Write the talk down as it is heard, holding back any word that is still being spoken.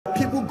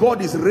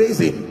God is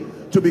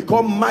raising to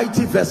become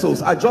mighty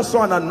vessels. I just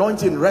saw an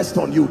anointing rest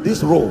on you,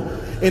 this role.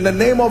 In the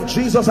name of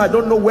Jesus, I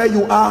don't know where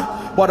you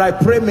are, but I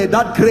pray may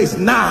that grace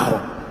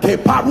now, let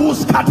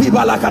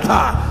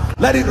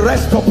it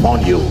rest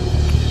upon you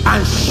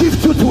and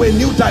shift you to a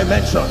new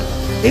dimension.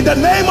 In the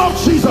name of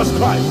Jesus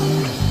Christ.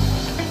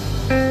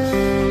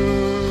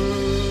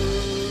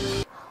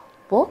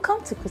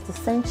 Welcome to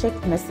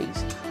Christocentric Message.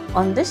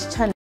 On this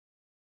channel,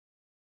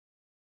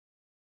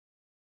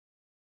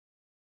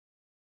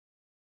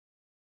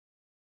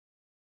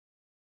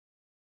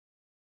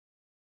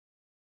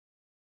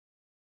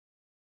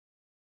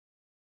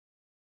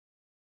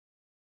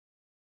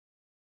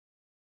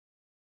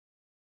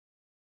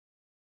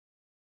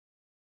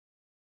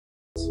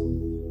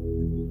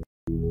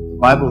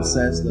 the Bible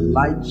says the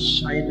light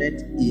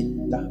shineth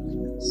in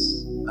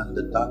darkness, and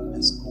the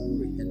darkness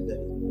comprehended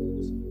it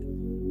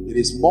not. It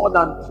is more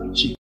than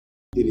preaching,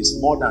 it is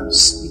more than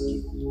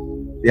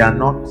speaking. They are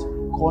not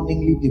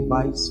cunningly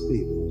devised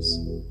fables.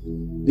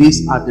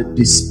 These are the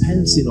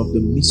dispensing of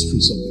the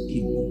mysteries of the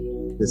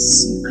kingdom, the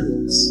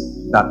secrets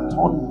that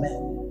turn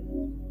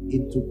men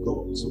into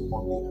gods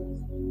upon the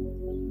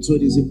earth. So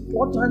it is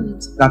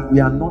important that we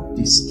are not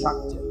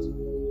distracted,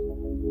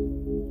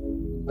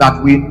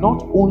 that we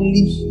not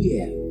only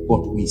hear,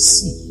 but we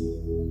see.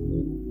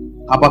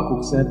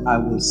 Habakkuk said, I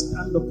will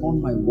stand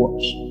upon my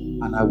watch,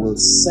 and I will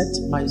set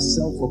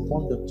myself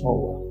upon the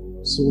tower,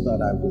 so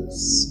that I will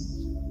see.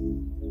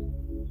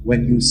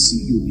 When you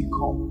see, you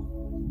become.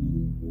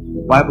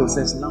 The Bible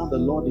says, now the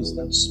Lord is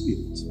that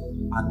Spirit,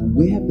 and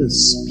where the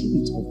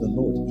Spirit of the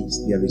Lord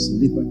is, there is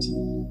liberty.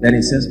 Then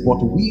it says,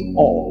 but we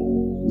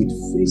all, with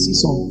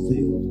faces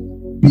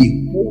unveiled,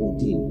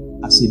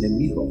 beholding as in a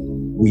mirror,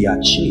 we are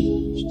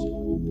changed.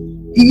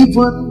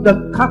 Even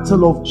the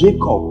cattle of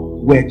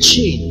Jacob were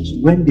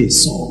changed when they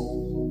saw.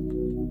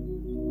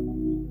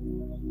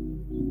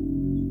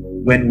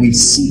 When we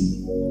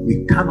see,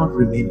 we cannot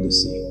remain the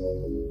same.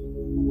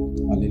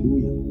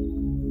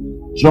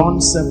 Hallelujah.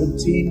 John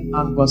 17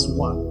 and verse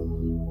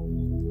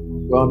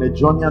 1. We're on a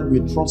journey and we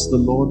trust the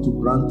Lord to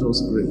grant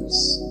us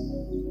grace.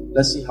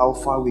 Let's see how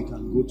far we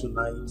can go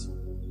tonight.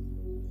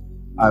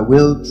 I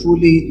will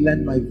truly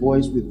lend my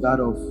voice with that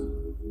of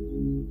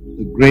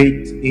the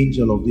great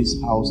angel of this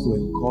house to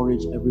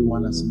encourage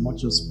everyone as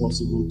much as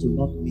possible to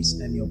not miss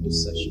any of the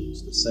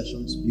sessions. The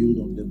sessions build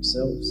on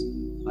themselves,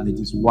 and it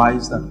is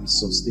wise that we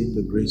sustain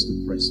the grace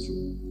to press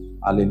through.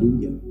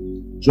 Hallelujah.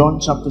 John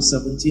chapter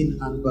 17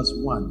 and verse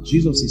 1.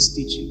 Jesus is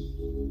teaching.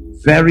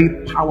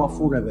 Very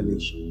powerful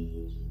revelation.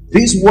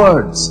 These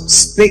words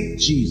spake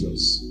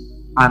Jesus,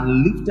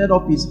 and lifted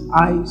up his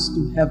eyes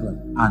to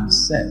heaven and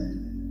said,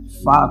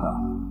 Father,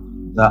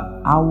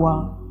 the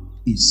hour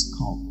is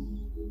come.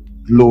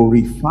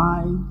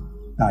 Glorify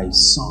thy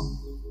Son,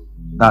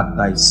 that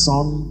thy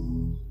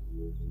Son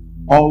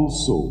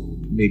also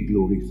may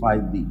glorify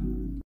thee.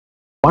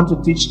 I want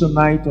to teach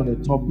tonight on a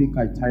topic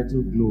I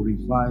titled,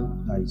 Glorify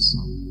thy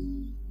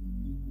Son.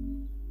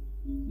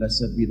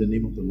 Blessed be the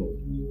name of the Lord.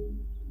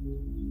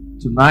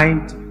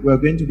 Tonight, we're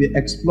going to be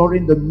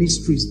exploring the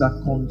mysteries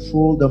that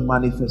control the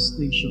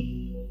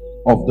manifestation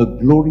of the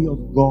glory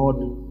of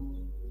God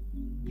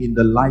in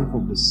the life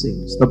of the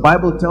saints. The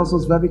Bible tells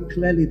us very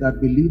clearly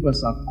that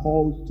believers are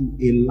called to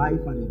a life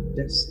and a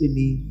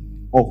destiny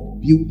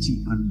of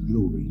beauty and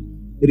glory.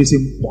 It is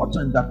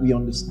important that we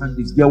understand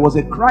this. There was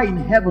a cry in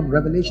heaven,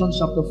 Revelation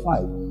chapter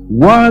 5.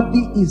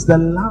 Worthy is the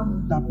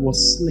Lamb that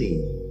was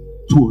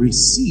slain to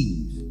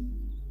receive.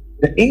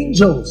 The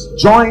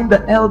angels joined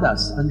the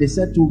elders and they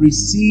said to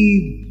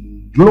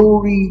receive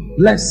glory,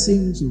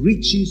 blessings,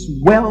 riches,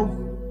 wealth,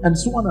 and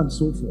so on and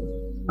so forth.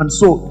 And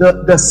so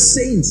the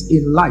saints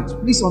in light,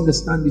 please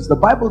understand this. The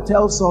Bible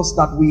tells us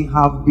that we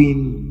have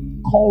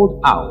been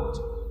called out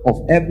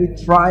of every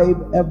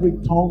tribe, every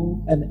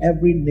tongue, and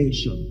every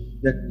nation.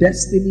 The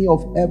destiny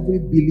of every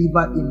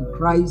believer in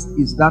Christ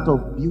is that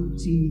of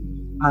beauty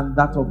and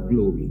that of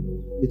glory.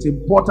 It's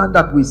important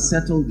that we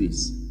settle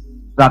this,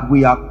 that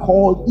we are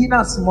called, in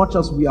as much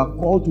as we are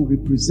called to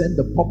represent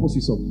the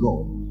purposes of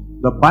God.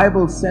 The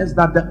Bible says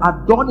that the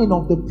adorning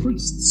of the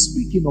priest,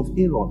 speaking of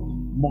Aaron,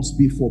 must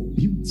be for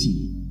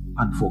beauty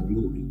and for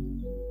glory.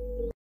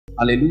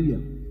 Hallelujah.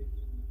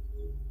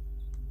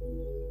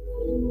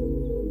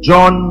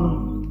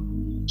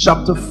 John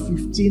chapter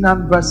 15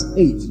 and verse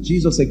 8.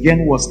 Jesus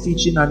again was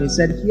teaching and he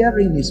said,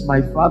 herein is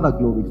my Father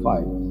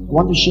glorified. I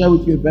want to share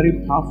with you a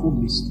very powerful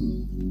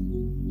mystery.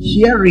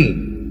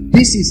 Herein,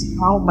 this is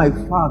how my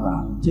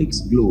Father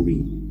takes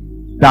glory,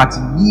 that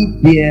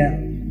ye bear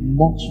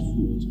much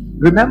fruit.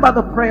 Remember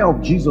the prayer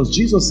of Jesus.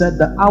 Jesus said,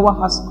 the hour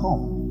has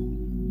come.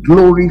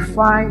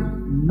 Glorify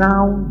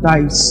now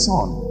thy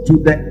Son, to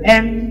the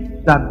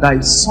end that thy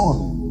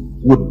Son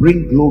would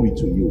bring glory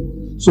to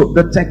you. So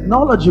the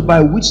technology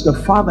by which the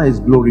Father is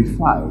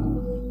glorified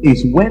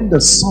is when the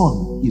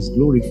Son is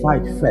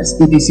glorified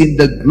first. It is in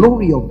the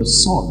glory of the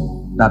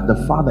Son that the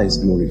Father is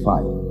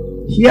glorified.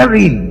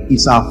 Herein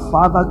is our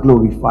Father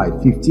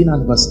glorified. 15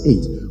 and verse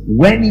 8.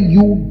 When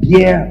you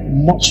bear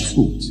much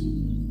fruit,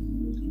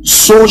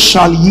 so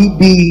shall ye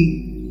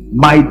be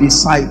my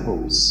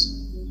disciples.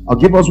 I'll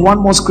give us one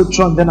more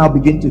scripture and then I'll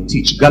begin to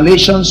teach.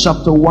 Galatians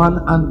chapter 1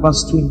 and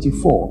verse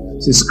 24.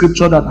 It's a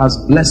scripture that has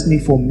blessed me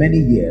for many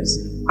years.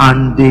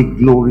 And they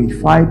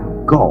glorified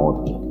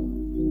God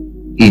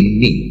in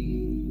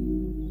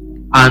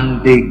me.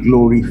 And they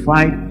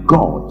glorified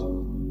God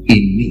in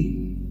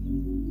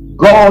me.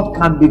 God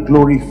can be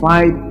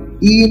glorified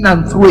in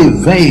and through a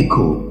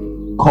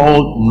vehicle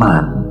called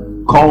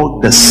man,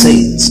 called the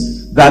saints.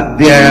 That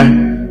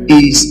there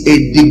is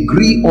a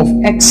degree of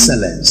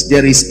excellence,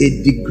 there is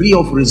a degree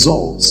of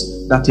results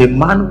that a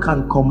man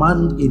can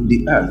command in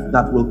the earth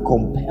that will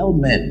compel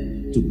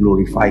men to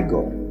glorify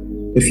God.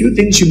 A few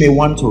things you may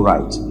want to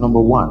write. Number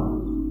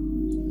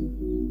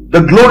one,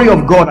 the glory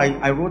of God.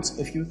 I wrote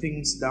a few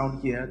things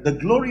down here. The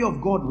glory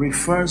of God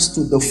refers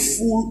to the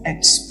full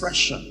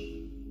expression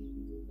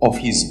of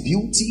his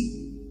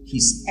beauty,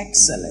 his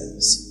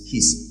excellence,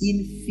 his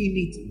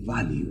infinite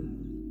value.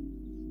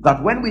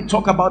 That when we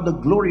talk about the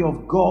glory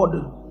of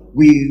God,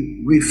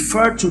 we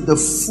refer to the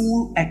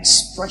full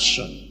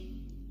expression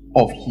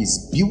of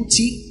his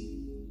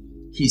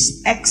beauty,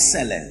 his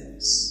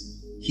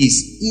excellence,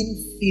 his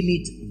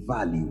infinite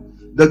value.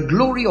 The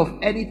glory of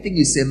anything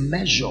is a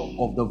measure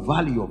of the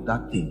value of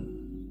that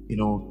thing. You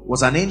know,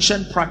 was an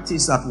ancient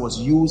practice that was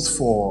used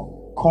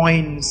for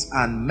coins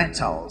and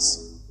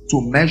metals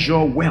to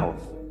measure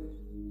wealth.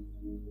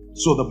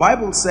 So the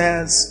Bible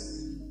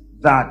says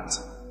that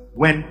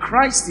when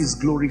Christ is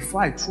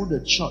glorified through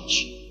the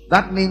church,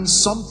 that means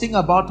something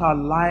about our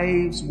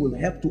lives will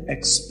help to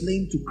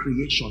explain to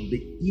creation the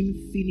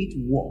infinite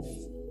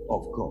worth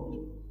of God.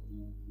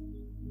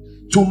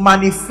 To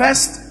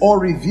manifest or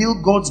reveal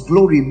God's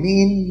glory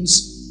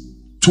means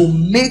to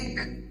make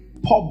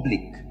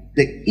public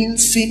the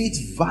infinite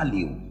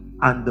value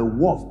and the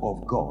worth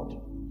of God.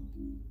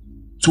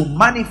 To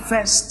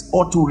manifest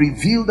or to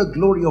reveal the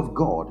glory of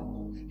God,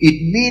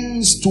 it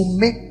means to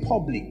make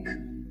public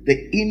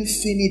the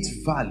infinite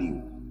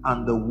value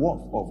and the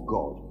worth of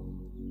God,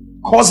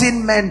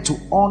 causing men to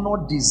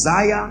honor,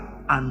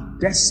 desire, and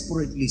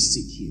desperately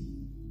seek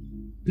him.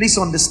 Please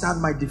understand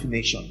my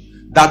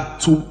definition. That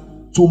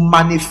to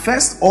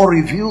manifest or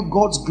reveal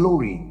God's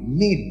glory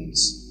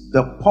means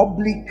the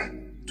public,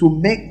 to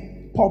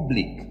make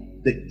public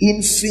the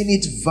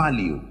infinite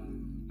value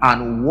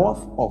and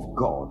worth of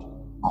God,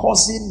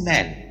 causing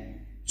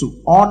men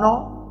to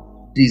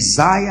honor,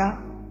 desire,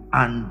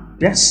 and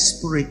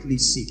desperately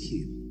seek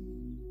him.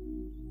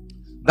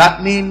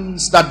 That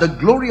means that the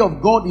glory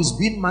of God is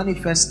being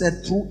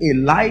manifested through a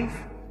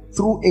life,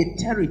 through a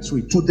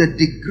territory, to the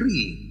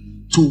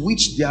degree to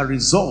which their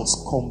results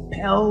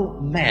compel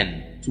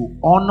men to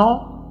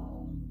honor,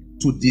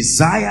 to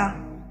desire,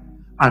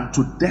 and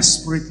to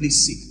desperately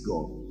seek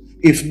God.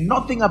 If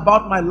nothing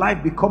about my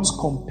life becomes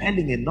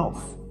compelling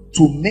enough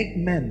to make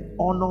men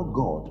honor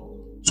God,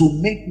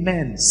 to make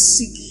men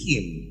seek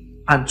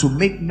him, and to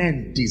make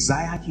men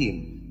desire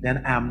him,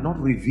 then I am not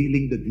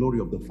revealing the glory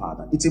of the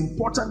Father. It's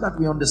important that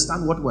we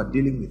understand what we're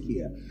dealing with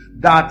here.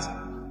 That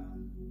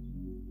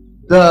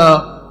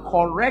the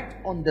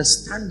correct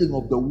understanding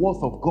of the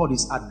worth of God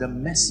is at the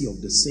mercy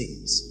of the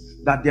saints.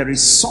 That there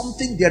is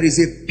something, there is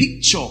a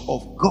picture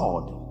of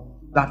God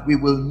that we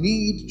will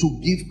need to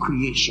give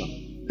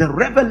creation. The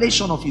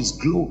revelation of his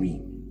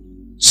glory.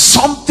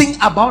 Something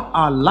about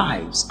our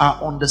lives,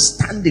 our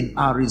understanding,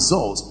 our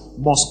results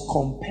must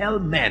compel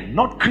men,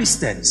 not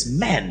Christians,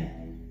 men,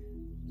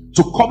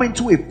 to come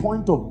into a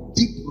point of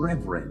deep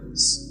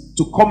reverence,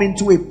 to come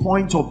into a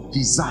point of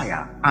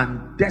desire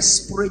and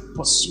desperate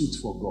pursuit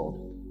for God.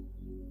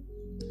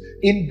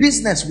 In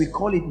business, we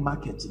call it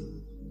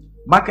marketing.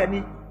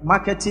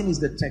 Marketing is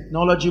the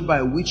technology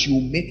by which you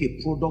make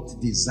a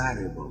product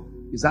desirable.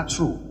 Is that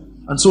true?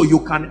 And so you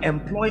can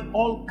employ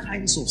all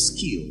kinds of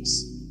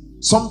skills.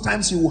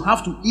 Sometimes you will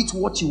have to eat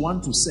what you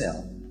want to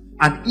sell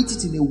and eat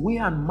it in a way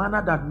and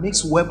manner that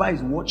makes whoever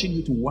is watching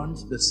you to want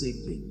the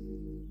same thing.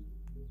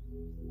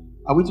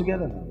 Are we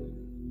together now?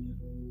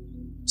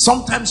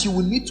 Sometimes you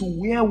will need to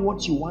wear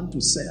what you want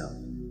to sell.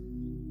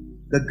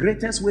 The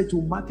greatest way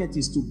to market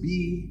is to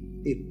be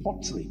a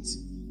portrait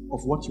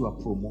of what you are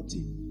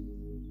promoting.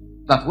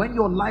 That when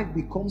your life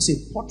becomes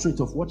a portrait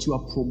of what you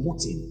are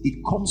promoting,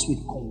 it comes with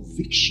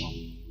conviction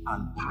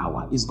and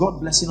power. Is God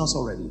blessing us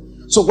already?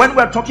 So when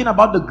we're talking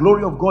about the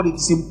glory of God,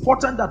 it's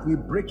important that we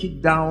break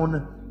it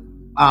down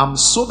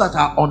so that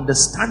our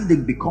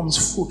understanding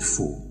becomes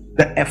fruitful.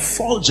 The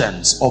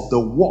effulgence of the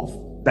worth,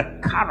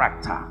 the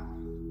character,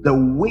 the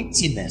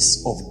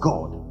weightiness of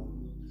God.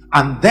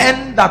 And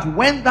then that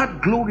when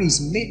that glory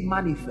is made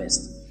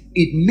manifest,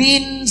 it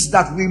means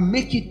that we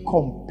make it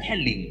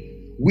compelling.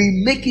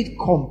 We make it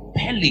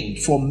compelling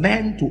for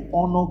men to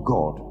honor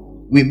God.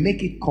 We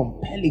make it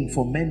compelling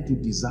for men to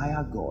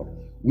desire God.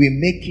 We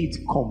make it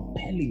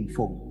compelling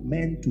for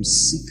men to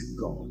seek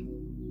God.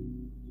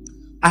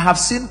 I have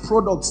seen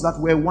products that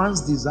were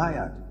once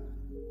desired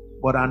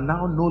but are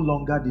now no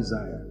longer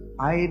desired,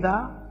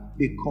 either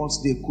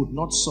because they could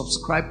not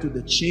subscribe to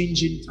the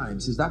changing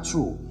times. Is that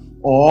true?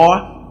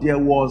 Or there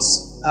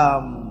was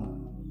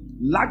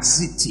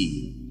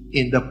laxity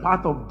in the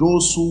path of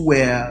those who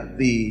were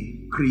the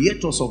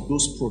creators of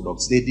those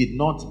products. They did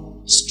not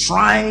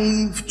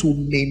strive to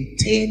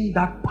maintain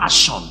that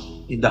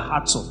passion in the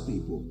hearts of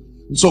people.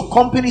 And so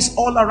companies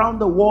all around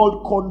the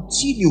world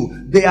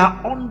continue. They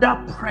are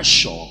under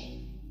pressure.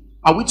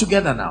 Are we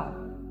together now?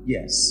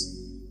 Yes.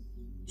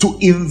 To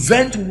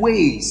invent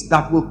ways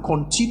that will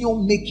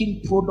continue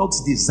making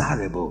products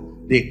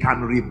desirable. They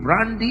can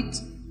rebrand it.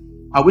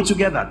 Are we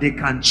together? They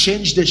can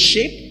change the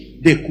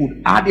shape. They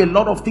could add a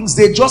lot of things.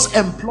 They just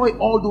employ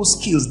all those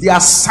skills. The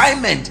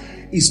assignment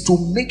is to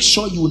make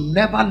sure you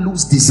never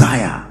lose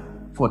desire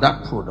for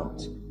that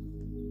product.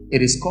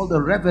 It is called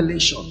the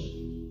revelation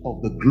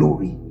of the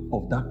glory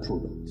of that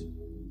product.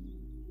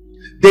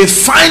 They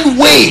find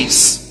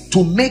ways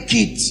to make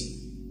it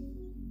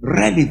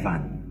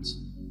relevant.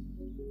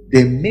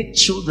 They make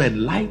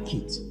children like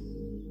it.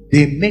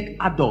 They make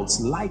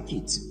adults like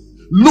it.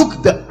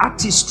 Look the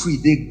artistry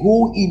they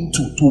go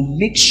into to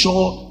make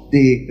sure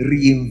they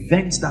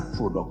reinvent that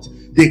product.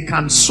 They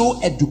can so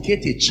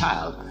educate a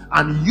child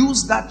and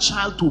use that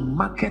child to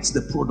market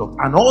the product,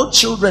 and all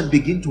children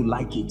begin to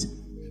like it.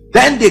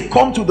 Then they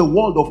come to the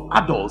world of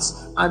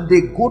adults and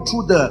they go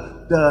through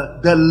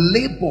the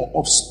labor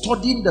of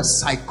studying the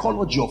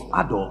psychology of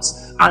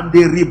adults, and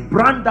they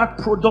rebrand that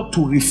product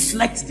to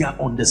reflect their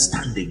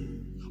understanding.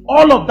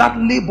 All of that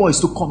labor is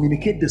to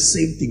communicate the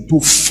same thing, to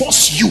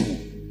force you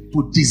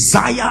to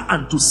desire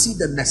and to see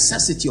the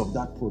necessity of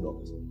that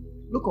product.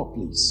 Look up,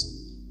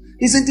 please.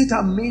 Isn't it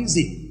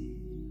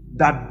amazing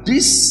that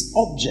this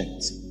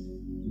object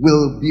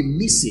will be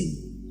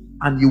missing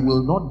and you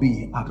will not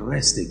be at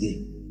rest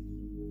again?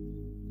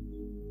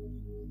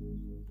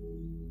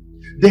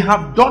 They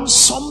have done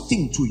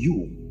something to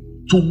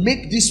you to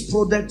make this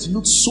product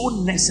look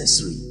so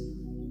necessary.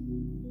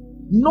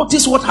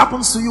 Notice what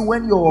happens to you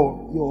when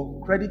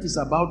your credit is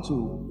about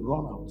to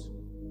run out.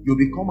 You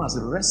become as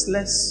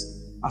restless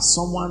as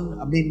someone,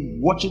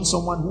 watching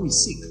someone who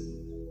is sick.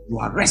 You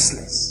are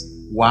restless.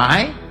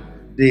 Why?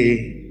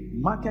 They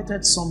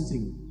marketed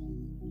something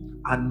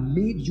and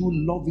made you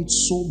love it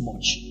so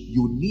much.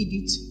 You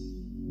need it.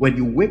 When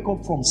you wake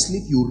up from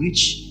sleep, you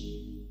reach.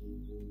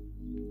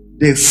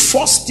 They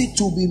forced it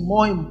to be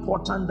more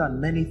important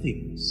than many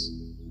things.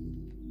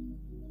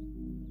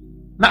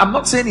 Now, I'm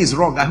not saying it's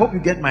wrong. I hope you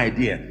get my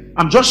idea.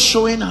 I'm just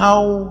showing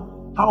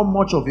how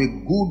much of a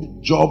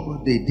good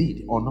job they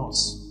did on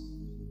us.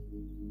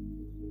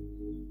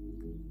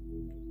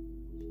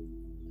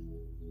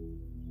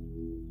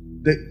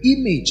 The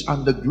image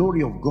and the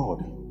glory of God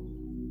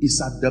is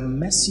at the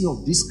mercy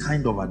of this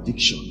kind of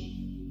addiction.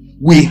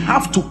 We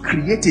have to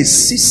create a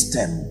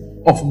system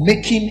of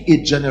making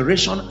a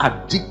generation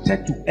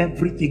addicted to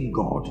everything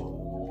God.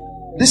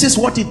 This is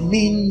what it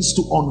means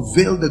to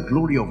unveil the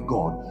glory of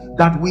God.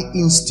 That we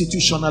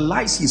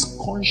institutionalize his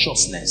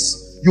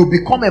consciousness. You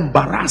become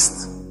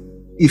embarrassed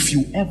if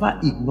you ever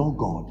ignore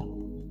God.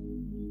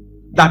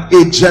 That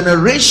a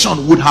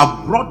generation would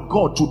have brought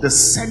God to the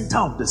center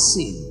of the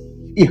scene.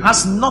 It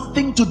has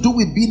nothing to do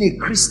with being a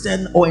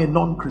Christian or a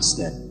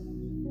non-Christian.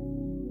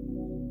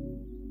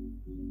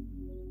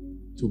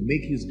 To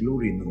make his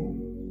glory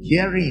known.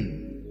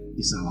 Herein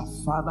is our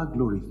Father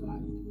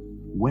glorified,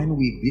 when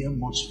we bear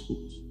much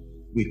fruit.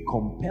 We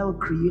compel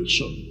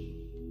creation.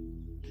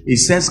 It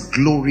says,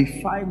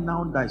 glorify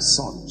now thy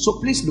Son. So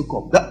please look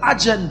up. The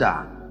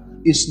agenda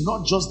is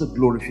not just the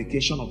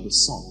glorification of the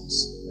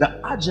sons.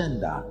 The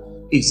agenda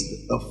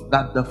is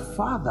that the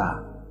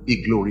Father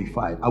be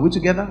glorified. Are we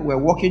together? We're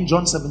walking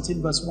John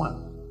 17 verse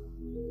 1.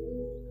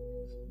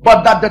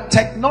 But that the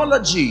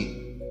technology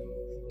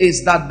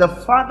is that the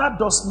Father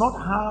does not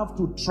have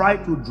to try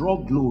to draw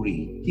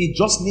glory. He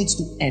just needs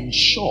to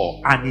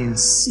ensure and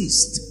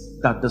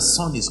insist that the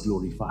Son is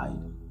glorified.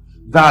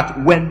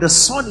 That when the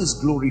Son is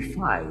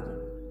glorified,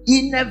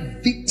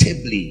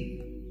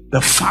 inevitably the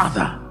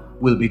Father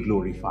will be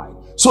glorified.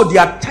 So the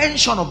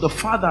attention of the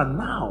Father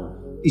now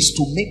is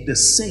to make the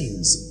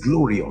saints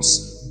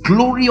glorious.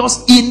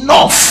 Glorious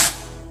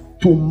enough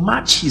to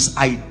match his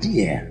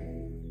idea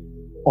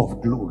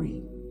of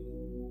glory.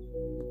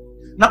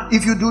 Now,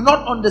 if you do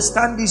not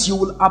understand this, you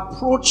will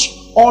approach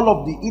all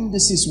of the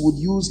indices we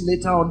would use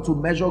later on to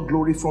measure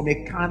glory from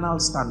a carnal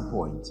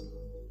standpoint.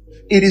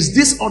 It is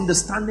this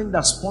understanding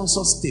that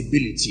sponsors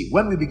stability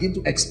when we begin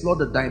to explore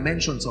the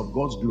dimensions of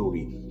God's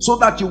glory, so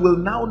that you will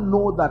now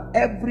know that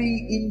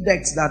every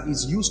index that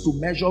is used to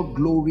measure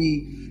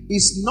glory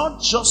is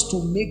not just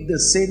to make the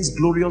saints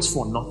glorious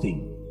for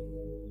nothing.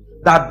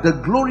 That the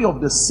glory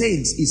of the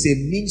saints is a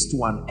means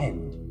to an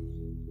end.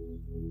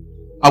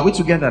 Are we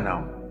together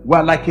now? We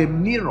are like a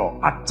mirror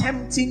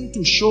attempting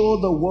to show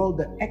the world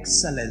the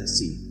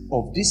excellency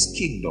of this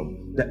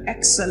kingdom, the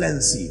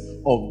excellency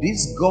of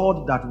this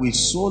God that we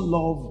so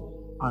love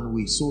and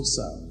we so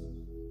serve.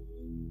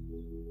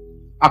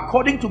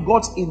 According to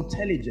God's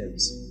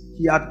intelligence,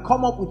 he had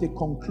come up with a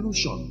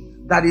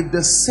conclusion that if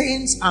the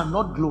saints are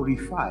not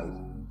glorified,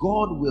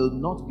 God will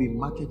not be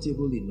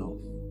marketable enough.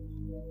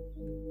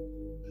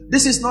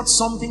 This is not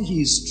something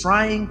he is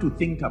trying to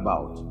think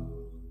about.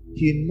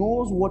 He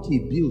knows what he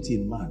built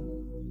in man.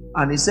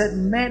 And he said,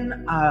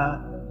 men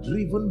are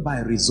driven by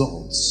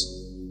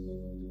results.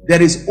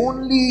 There is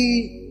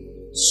only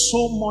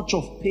so much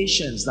of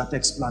patience that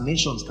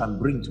explanations can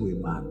bring to a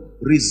man.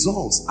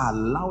 Results are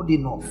loud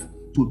enough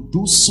to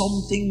do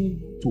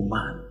something to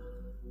man.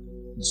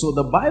 So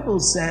the Bible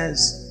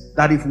says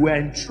that if we are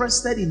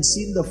interested in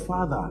seeing the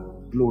Father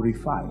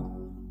glorified,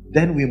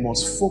 then we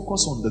must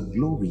focus on the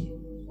glory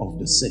of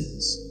the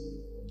saints.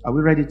 Are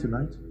we ready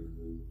tonight?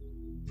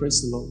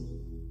 Praise the Lord.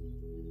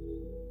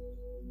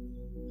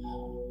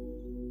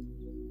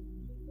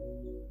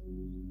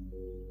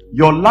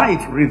 Your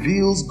life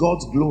reveals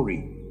God's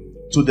glory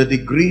to the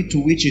degree to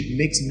which it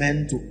makes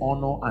men to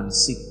honor and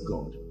seek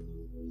God.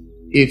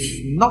 If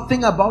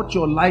nothing about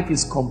your life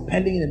is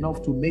compelling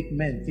enough to make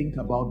men think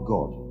about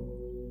God,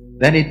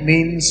 then it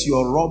means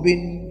you're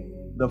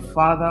robbing the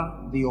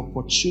Father the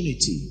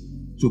opportunity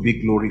to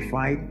be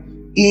glorified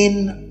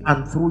in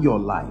and through your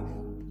life.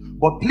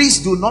 But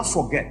please do not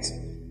forget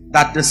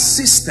that the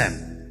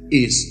system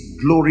is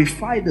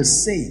glorify the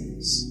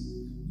saints,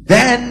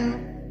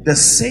 then the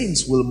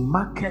saints will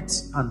market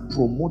and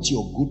promote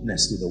your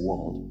goodness to the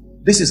world.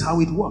 This is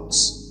how it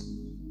works.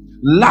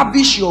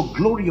 Lavish your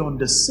glory on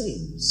the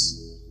saints.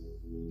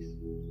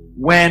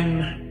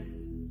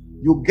 When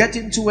you get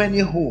into any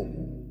home,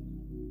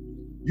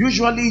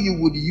 usually you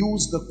would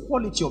use the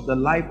quality of the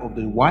life of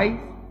the wife,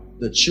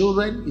 the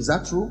children, is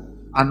that true?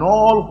 And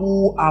all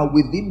who are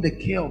within the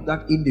care of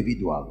that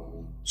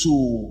individual.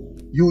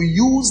 You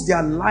use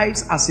their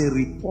lives as a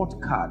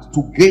report card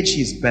to gauge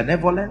his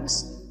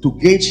benevolence, to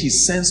gauge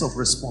his sense of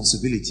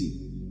responsibility.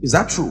 Is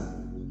that true?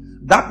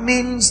 That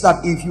means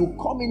that if you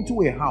come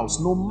into a house,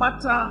 no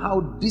matter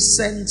how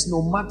decent,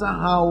 no matter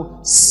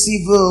how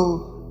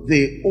civil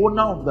the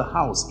owner of the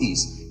house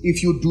is,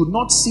 if you do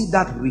not see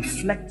that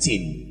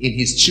reflecting in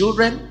his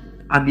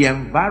children and the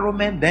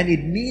environment, then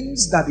it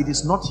means that it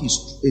is not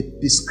a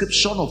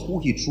description of who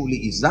he truly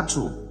is. Is that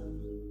true?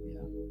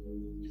 Yeah.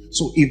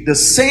 So if the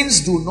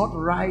saints do not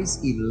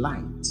rise in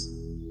light,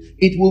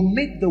 it will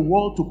make the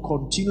world to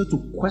continue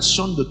to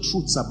question the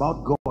truths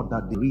about God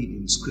that they read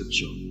in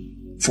scripture.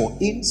 For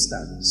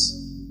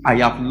instance, I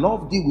have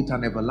loved thee with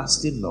an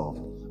everlasting love.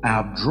 I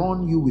have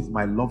drawn you with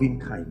my loving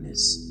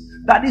kindness.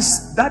 That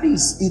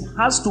is, it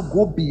has to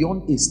go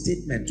beyond a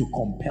statement to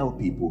compel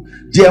people.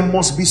 There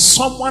must be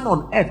someone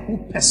on earth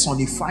who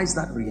personifies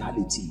that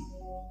reality.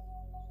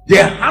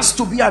 There has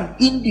to be an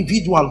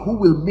individual who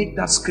will make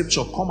that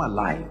scripture come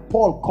alive.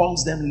 Paul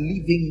calls them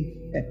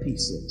living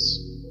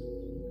epistles.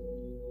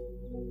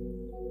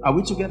 Are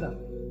we together?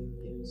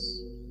 Yes.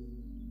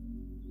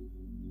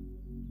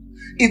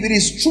 If it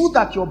is true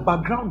that your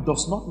background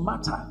does not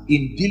matter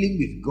in dealing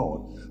with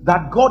God,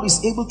 that God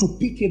is able to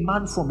pick a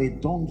man from a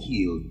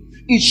dunghill,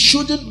 it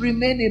shouldn't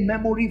remain a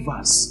memory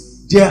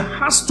verse. There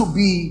has to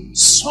be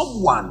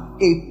someone,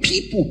 a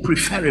people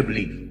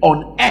preferably,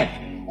 on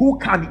earth who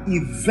can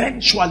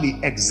eventually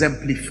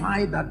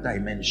exemplify that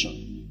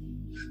dimension.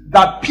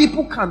 That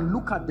people can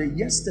look at the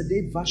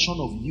yesterday version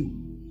of you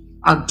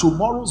and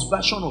tomorrow's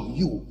version of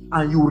you,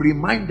 and you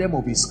remind them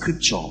of a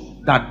scripture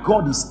that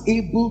God is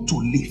able to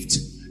lift.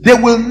 They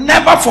will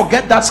never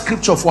forget that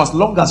scripture for as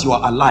long as you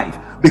are alive,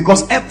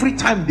 because every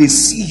time they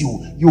see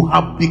you, you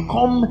have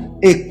become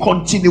a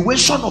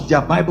continuation of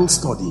their Bible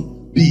study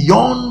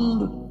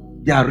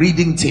beyond their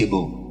reading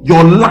table.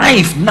 Your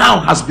life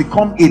now has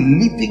become a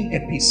living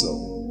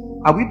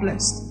epistle. Are we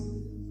blessed?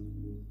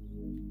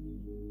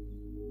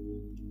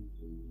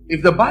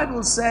 If the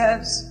Bible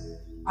says,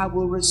 I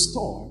will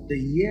restore the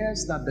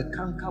years that the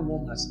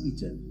cankerworm has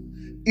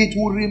eaten, it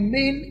will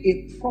remain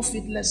a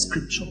profitless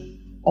scripture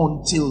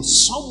until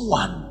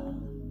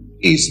someone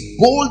is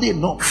bold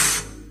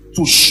enough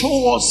to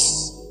show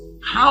us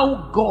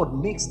how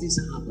God makes this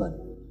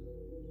happen.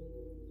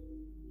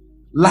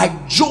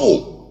 Like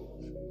Job.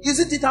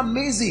 Isn't it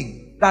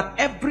amazing that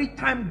every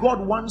time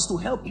God wants to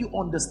help you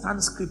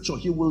understand scripture,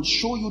 he will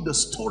show you the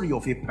story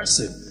of a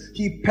person.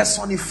 He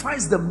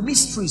personifies the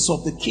mysteries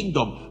of the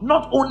kingdom,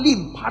 not only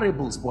in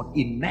parables but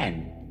in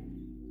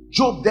men.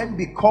 Job then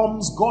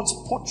becomes God's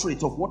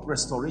portrait of what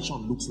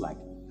restoration looks like.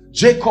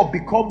 Jacob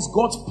becomes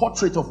God's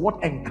portrait of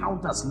what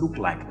encounters look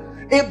like.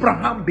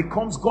 Abraham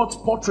becomes God's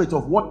portrait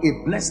of what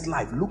a blessed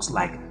life looks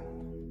like.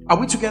 Are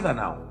we together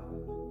now?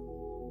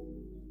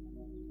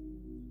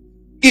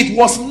 It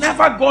was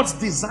never God's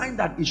design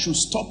that it should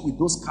stop with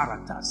those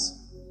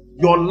characters.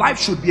 Your life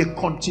should be a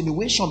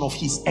continuation of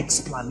his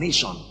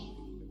explanation.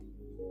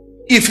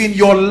 If in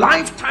your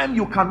lifetime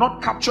you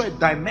cannot capture a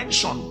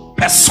dimension,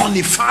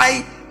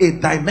 personify a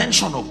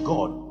dimension of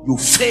God, you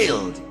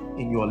failed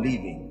in your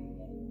living.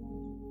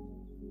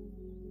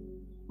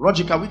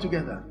 Roger, are we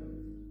together?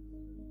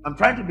 I'm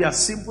trying to be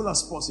as simple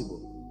as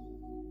possible.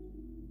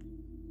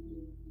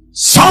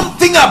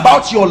 Something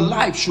about your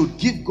life should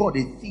give God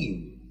a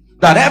theme.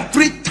 That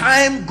every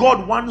time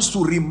God wants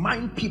to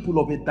remind people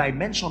of a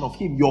dimension of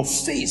him, your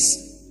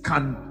face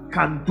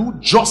can do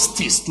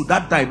justice to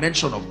that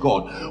dimension of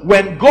God.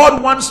 When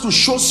God wants to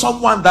show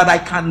someone that I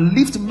can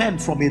lift men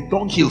from a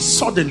dunghill,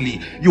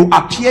 suddenly you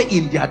appear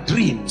in their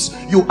dreams,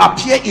 you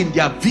appear in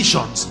their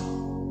visions.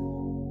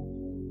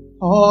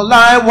 All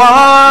I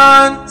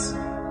want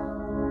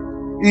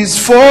is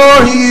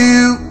for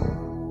you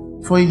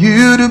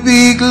to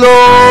be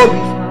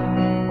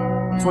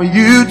glorified, for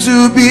you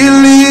to be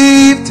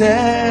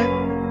lifted.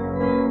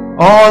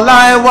 All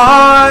I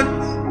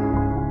want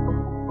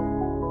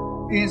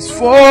is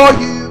for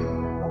you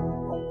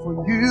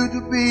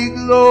to be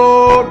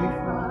glorified.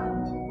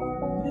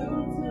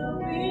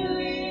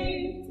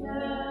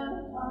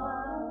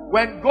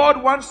 When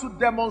God wants to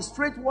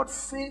demonstrate what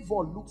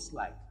favor looks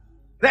like,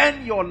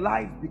 then your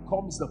life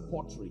becomes the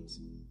portrait.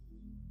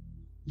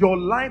 Your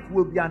life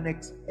will be an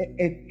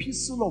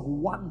epistle of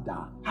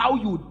wonder, how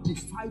you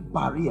defy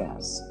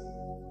barriers,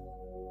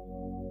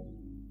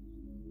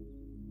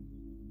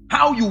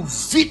 how you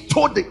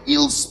veto the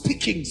ill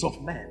speakings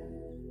of men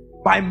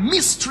by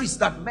mysteries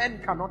that men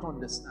cannot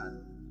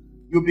understand.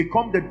 You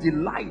become the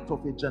delight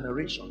of a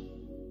generation.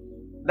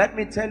 Let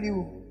me tell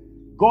you,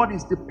 God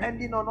is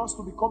depending on us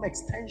to become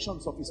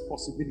extensions of his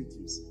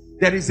possibilities.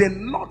 There is a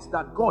lot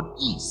that God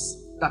is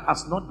that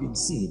has not been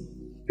seen,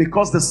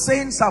 because the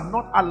saints have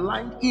not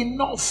aligned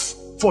enough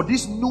for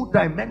these new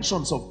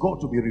dimensions of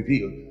God to be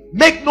revealed.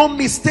 Make no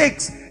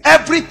mistakes,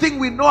 everything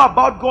we know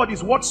about God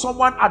is what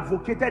someone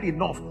advocated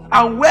enough,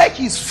 and where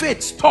his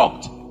faith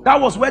stopped,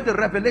 that was where the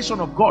revelation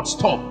of God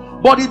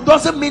stopped. But it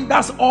doesn't mean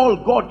that's all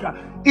God can.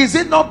 Is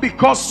it not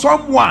because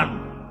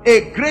someone,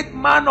 a great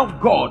man of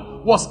God,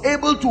 was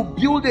able to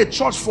build a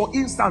church, for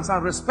instance,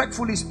 and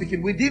respectfully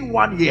speaking, within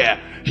 1 year,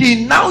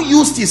 he now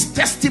used his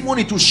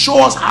testimony to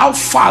show us how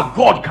far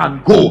God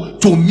can go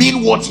to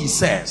mean what he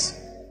says.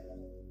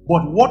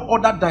 But what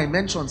other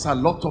dimensions are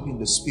locked up in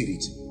the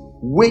spirit,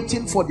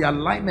 waiting for the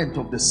alignment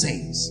of the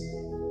saints?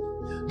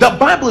 The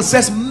Bible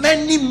says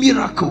many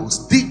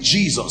miracles did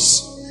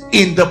Jesus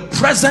in the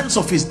presence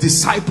of his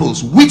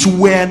disciples, which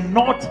were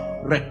not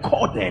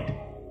recorded.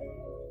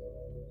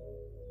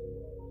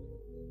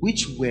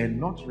 Which were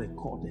not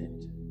recorded.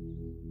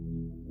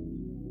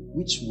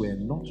 Which were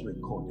not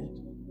recorded.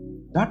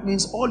 That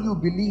means all you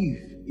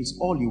believe is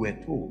all you were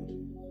told.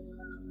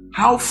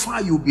 How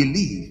far you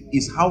believe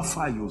is how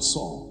far you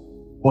saw.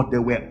 But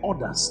there were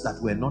others that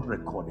were not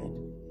recorded.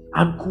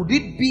 And could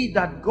it be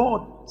that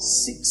God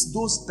seeks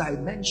those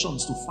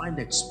dimensions to find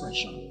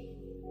expression?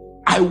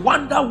 I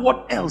wonder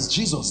what else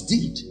Jesus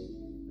did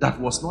that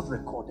was not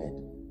recorded.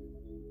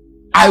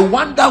 I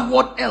wonder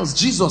what else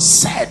Jesus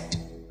said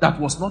that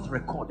was not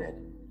recorded.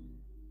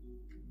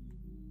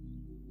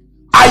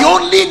 I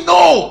only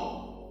know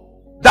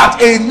that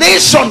a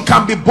nation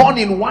can be born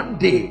in one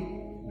day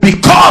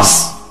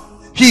because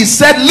he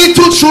said,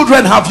 little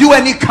children, have you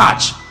any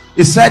catch?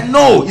 He said,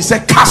 no. He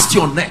said, cast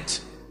your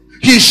net.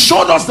 He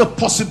showed us the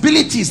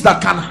possibilities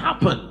that can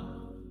happen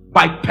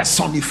by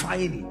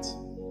personifying it.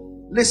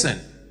 Listen,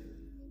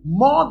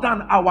 more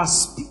than our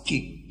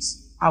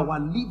speakings, our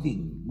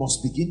living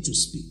must begin to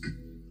speak.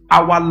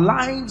 Our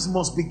lives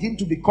must begin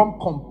to become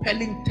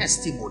compelling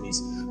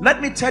testimonies. Let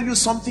me tell you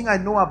something I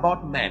know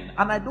about men,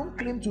 and I don't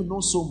claim to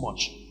know so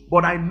much,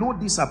 but I know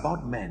this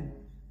about men.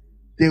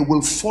 They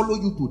will follow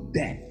you to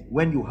death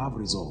when you have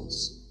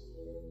results.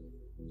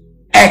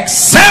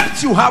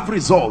 Except you have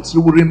results,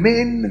 you will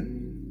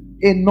remain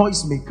a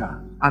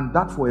noisemaker, and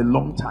that for a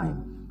long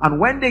time.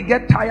 And when they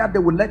get tired, they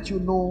will let you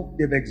know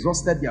they've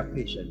exhausted their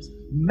patience.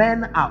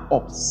 Men are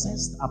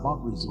obsessed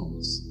about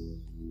results.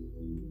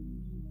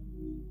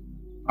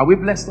 Are we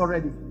blessed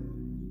already?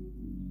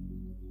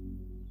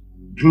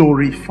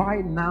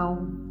 Glorify now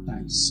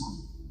thy son.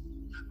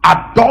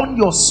 Adorn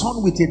your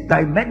son with a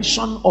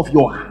dimension of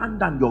your hand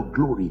and your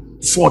glory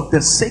for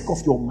the sake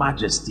of your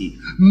majesty.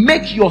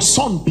 Make your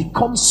son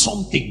become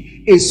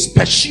something, a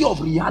species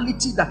of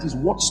reality that is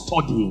worth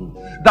studying.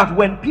 That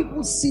when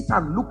people sit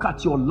and look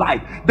at your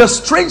life, the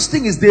strange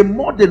thing is, the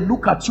more they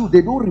look at you,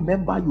 they don't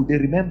remember you, they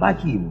remember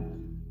him.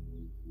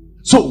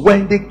 So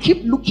when they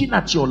keep looking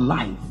at your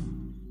life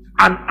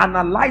and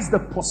analyze the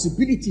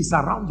possibilities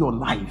around your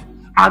life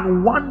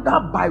and wonder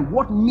by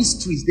what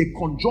mysteries they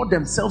conjure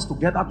themselves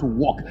together to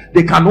walk,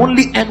 they can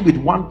only end with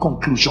one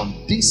conclusion: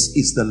 this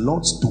is the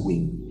Lord's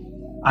doing,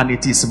 and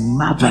it is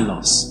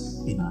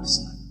marvelous in our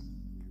sight.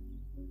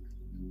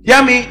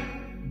 Hear me,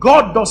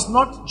 God does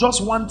not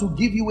just want to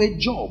give you a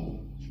job.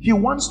 He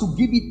wants to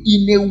give it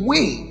in a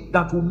way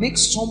that will make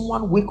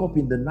someone wake up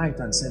in the night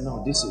and say,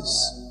 no, this is.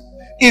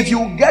 If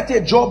you get a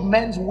job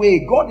men's way,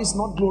 God is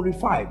not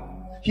glorified.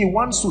 He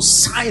wants to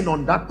sign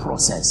on that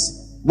process.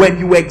 When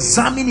you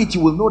examine it,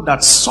 you will know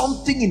that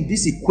something in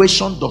this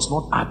equation does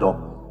not add up.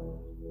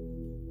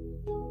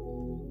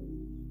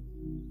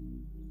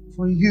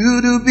 For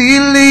you to be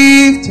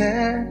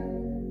lifted,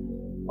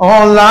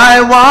 all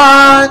I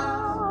want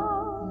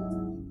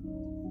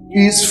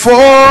is for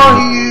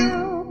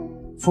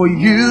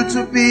you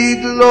to be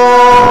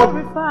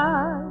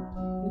glorified,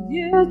 for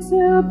you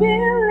to be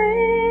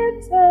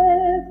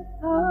lifted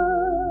up.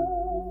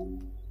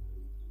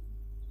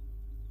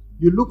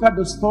 You look at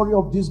the story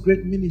of this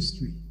great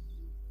ministry.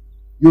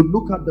 You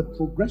look at the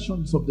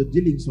progressions of the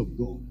dealings of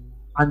God.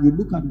 And you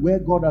look at where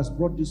God has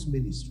brought this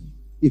ministry.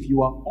 If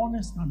you are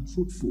honest and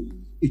truthful,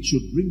 it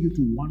should bring you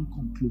to one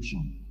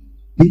conclusion: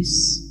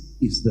 this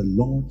is the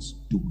Lord's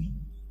doing.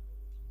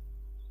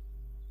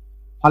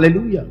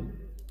 Hallelujah.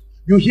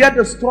 You hear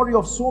the story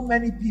of so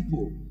many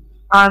people,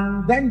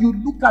 and then you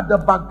look at the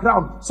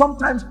background.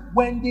 Sometimes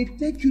when they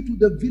take you to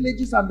the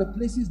villages and the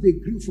places they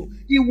grew from,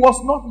 it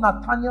was not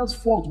Nathanael's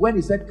fault when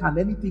he said, can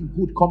anything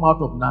good come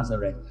out of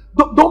Nazareth?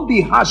 Don't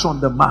be harsh on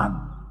the man.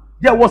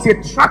 There was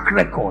a track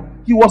record.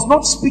 He was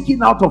not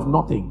speaking out of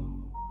nothing.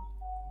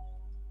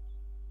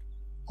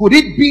 Could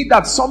it be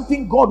that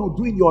something God will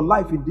do in your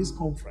life in this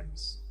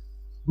conference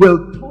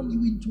will turn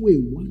you into a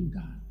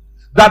wonder?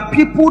 That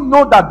people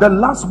know that the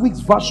last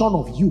week's version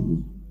of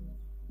you,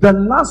 that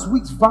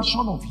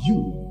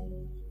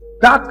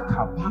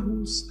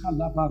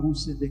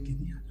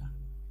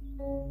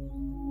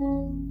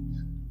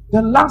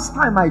the last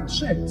time I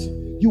checked,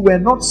 you were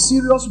not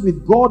serious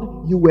with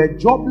God, you were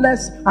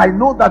jobless. I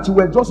know that you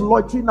were just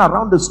loitering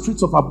around the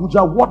streets of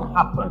Abuja. What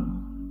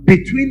happened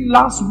between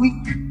last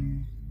week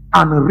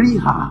and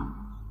Riha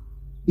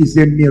is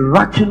a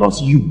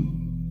miraculous you,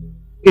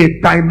 a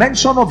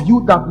dimension of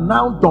you that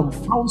now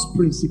dumbfounds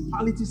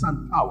principalities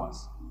and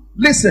powers.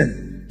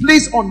 Listen,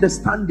 please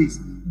understand this.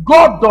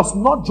 God does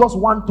not just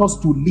want us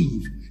to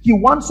live. He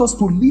wants us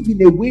to live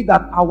in a way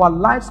that our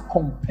lives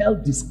compel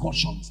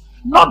discussions.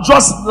 Not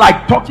just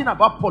like talking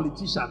about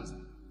politicians.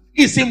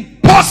 It's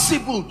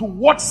impossible to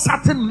watch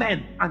certain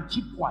men and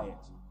keep quiet.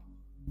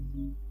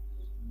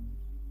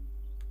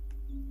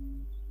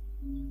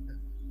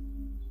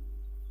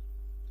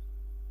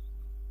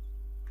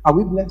 Are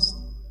we blessed?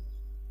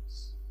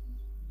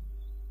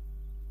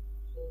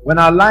 When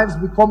our lives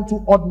become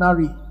too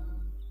ordinary,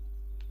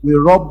 we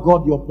rob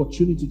God the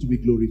opportunity to be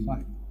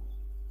glorified.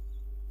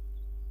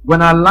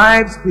 When our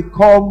lives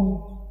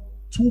become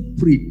too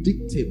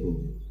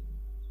predictable,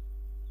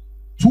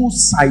 too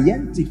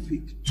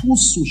scientific, too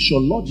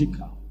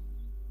sociological,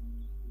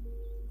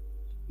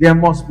 there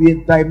must be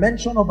a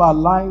dimension of our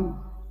life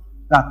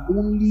that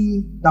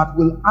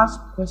will ask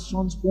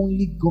questions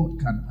only God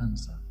can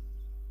answer.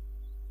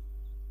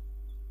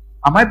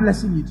 Am I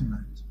blessing you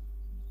tonight?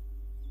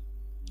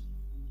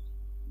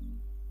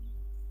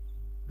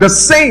 The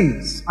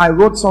saints, I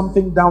wrote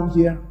something down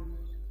here.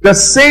 The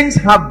saints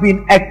have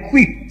been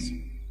equipped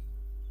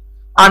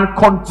and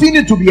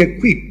continue to be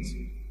equipped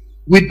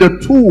with the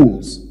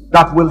tools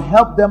that will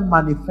help them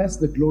manifest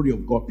the glory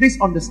of God.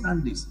 Please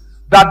understand this,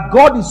 that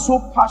God is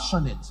so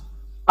passionate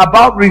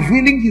about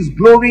revealing his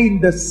glory in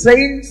the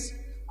saints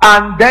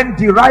and then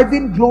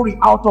deriving glory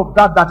out of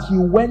that, that he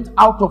went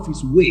out of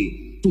his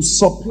way to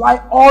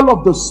supply all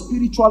of the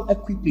spiritual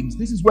equippings.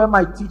 This is where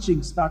my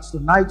teaching starts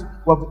tonight.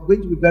 We're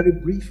going to be very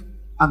brief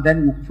and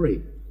then we'll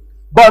pray.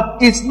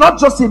 But it's not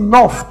just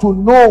enough to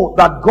know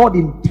that God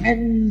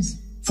intends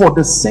for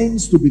the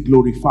saints to be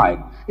glorified.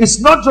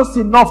 It's not just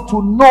enough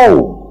to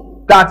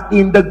know that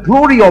in the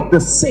glory of the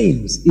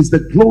saints is the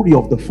glory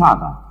of the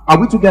Father. Are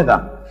we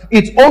together?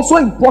 It's also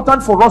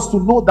important for us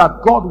to know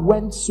that God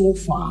went so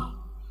far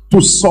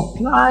to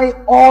supply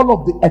all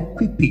of the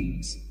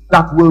equippings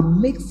that will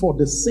make for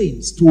the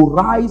saints to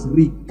rise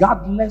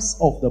regardless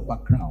of the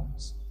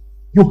backgrounds.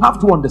 You have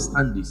to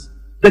understand this.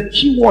 The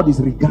key word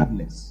is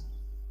regardless.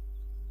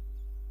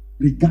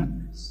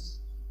 Regardless.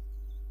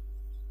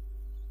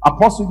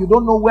 Apostle, you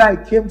don't know where I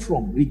came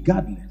from.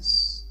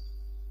 Regardless.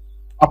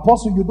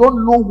 Apostle, you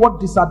don't know what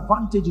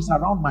disadvantages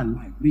around my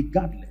life.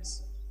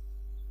 Regardless.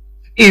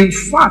 In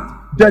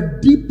fact, the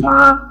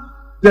deeper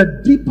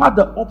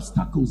the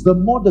obstacles, the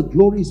more the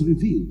glory is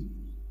revealed.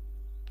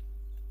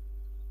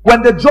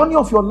 When the journey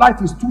of your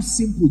life is too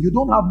simple, you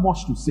don't have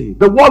much to say.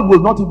 The world will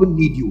not even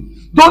need you.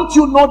 Don't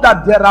you know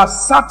that there are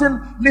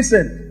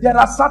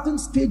certain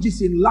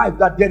stages in life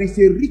that there is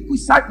a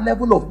requisite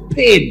level of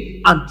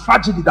pain and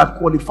tragedy that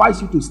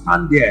qualifies you to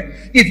stand there.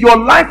 If your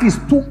life is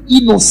too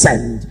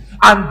innocent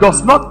and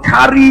does not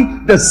carry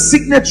the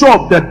signature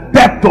of the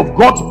depth of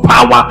God's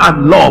power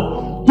and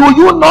love, do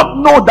you not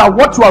know that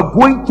what you are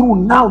going through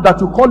now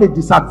that you call a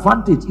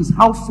disadvantage is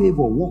how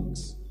favor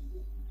works?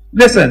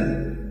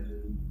 Listen,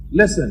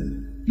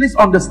 please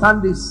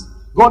understand this.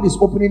 God is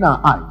opening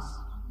our eyes.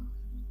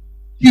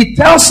 He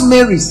tells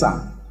Mary,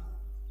 son,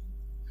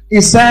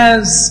 he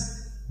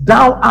says,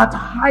 thou art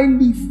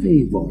highly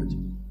favored.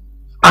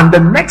 And the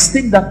next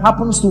thing that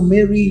happens to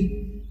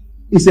Mary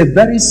is a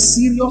very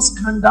serious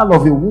scandal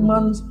of a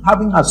woman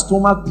having her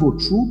stomach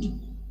protrude.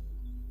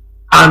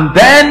 And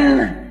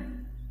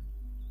then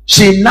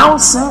she now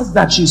says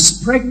that she's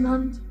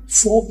pregnant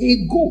for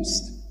a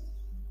ghost.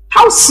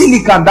 How silly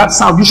can that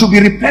sound? You should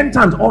be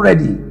repentant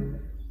already.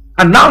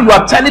 And now you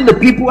are telling the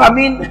people, a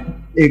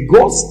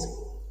ghost,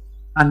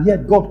 and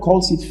yet God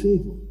calls it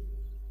favor.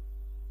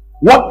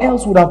 What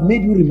else would have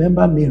made you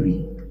remember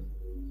Mary?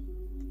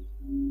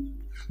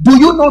 Do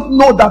you not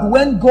know that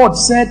when God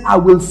said, I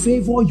will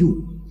favor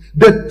you,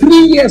 the 3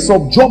 years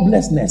of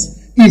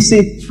joblessness is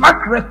a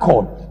track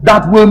record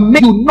that will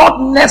make you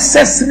not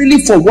necessarily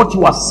for what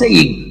you are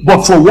saying,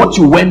 but for what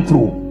you went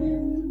through.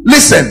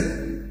 Listen.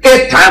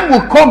 A time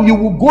will come, you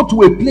will go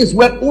to a place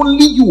where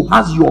only you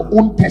has your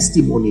own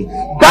testimony.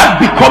 That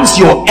becomes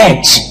your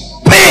edge.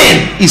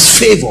 Pain is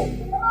favor.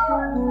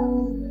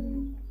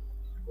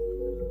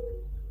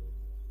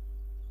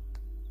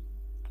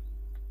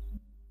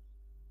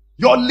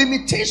 Your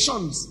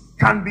limitations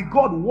can be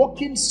God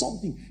working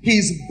something. He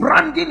is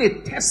branding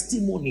a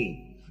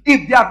testimony.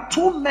 If there are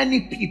too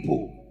many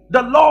people,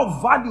 the law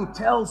of value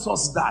tells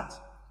us that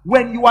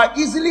when you are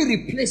easily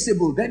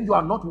replaceable, then you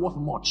are not worth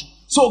much.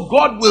 So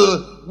God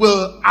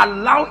will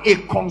allow a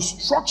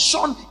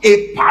construction,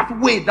 a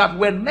pathway that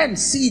when men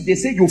see, they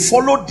say, you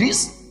follow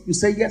this? You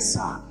say, yes,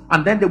 sir.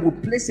 And then they will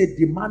place a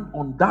demand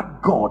on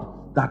that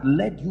God that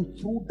led you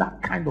through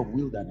that kind of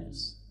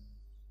wilderness.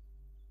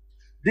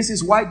 This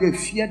is why they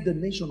feared the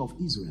nation of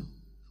Israel.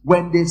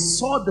 When they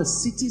saw the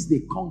cities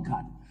they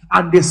conquered,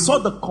 and they saw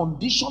the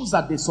conditions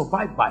that they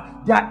survived by,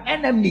 their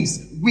enemies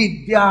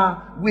with their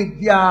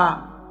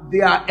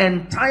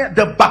entire,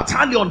 the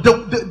battalion,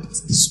 the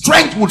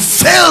strength would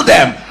fail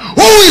them.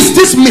 Who is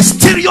this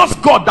mysterious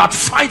God that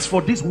fights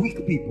for these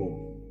weak people?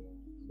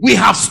 We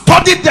have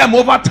studied them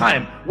over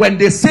time. When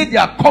they say they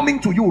are coming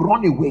to you,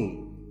 run away.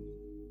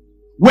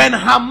 When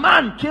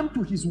Haman came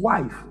to his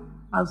wife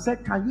and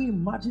said, can you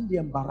imagine the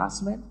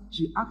embarrassment?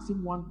 She asked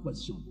him one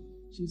question.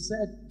 She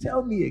said,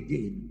 tell me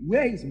again,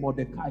 where is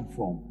Mordecai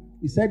from?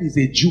 He said, he's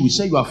a Jew. He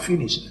said, you are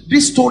finished.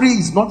 This story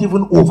is not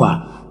even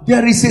over.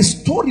 There is a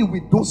story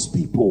with those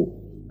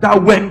people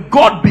that when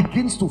God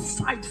begins to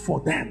fight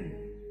for them,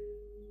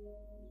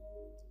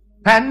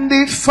 and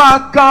if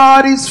our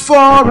God is for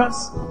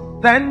us,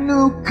 then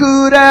who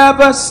could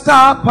ever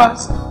stop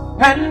us?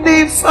 And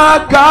if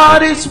our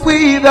God is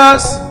with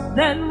us,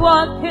 then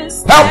what can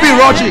stand help me,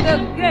 Roger.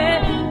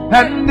 against?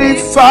 And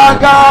if our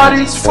God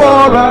is for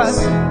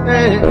us, Who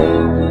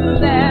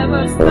could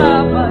ever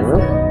stop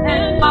us?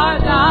 And our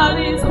God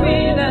is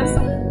with us,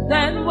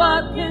 then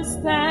what can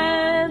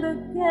stand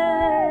against?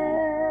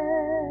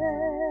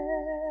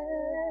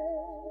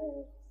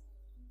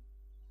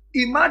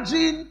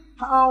 imagine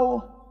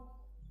how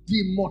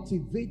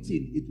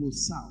demotivating it will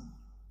sound.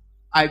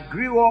 I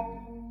grew up,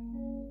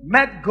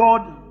 met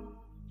God.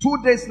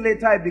 2 days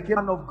later, I became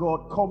a man of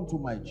God. Come to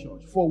my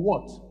church. For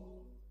what?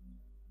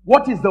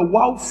 What is the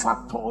wow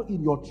factor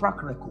in your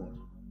track record?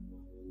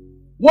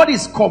 What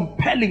is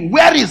compelling?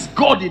 Where is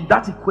God in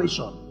that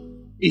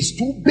equation? It's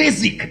too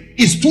basic.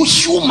 It's too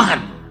human.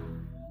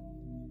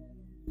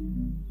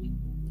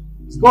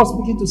 Is God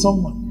speaking to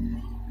someone?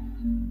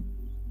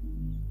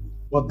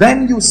 But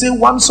then you say,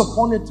 once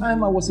upon a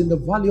time I was in the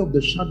valley of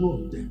the shadow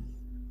of death.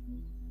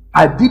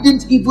 I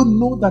didn't even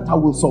know that I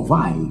will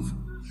survive.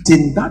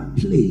 In that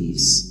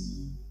place.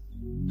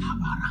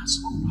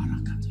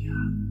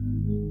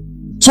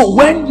 So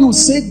when you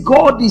say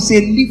God is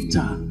a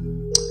lifter,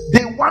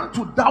 they want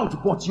to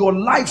doubt, but your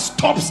life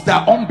stops their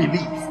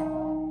unbelief.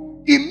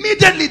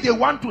 Immediately they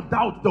want to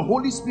doubt. The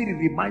Holy Spirit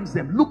reminds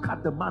them, look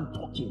at the man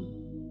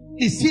talking.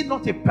 Is he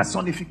not a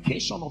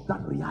personification of that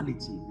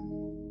reality?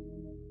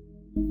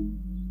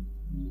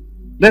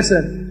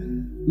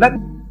 Listen,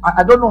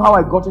 I don't know how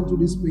I got into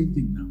this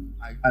painting now.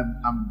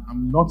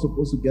 I'm not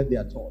supposed to get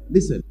there at all.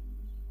 Listen,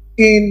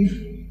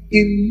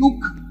 in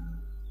Luke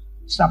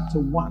chapter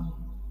 1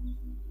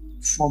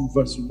 from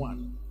verse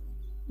 1,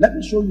 let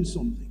me show you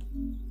something.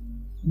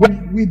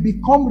 When we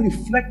become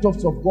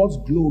reflectors of God's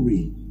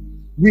glory,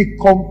 we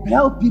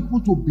compel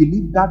people to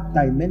believe that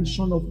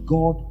dimension of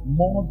God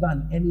more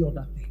than any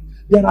other thing.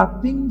 There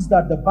are things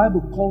that the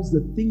Bible calls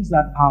the things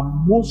that are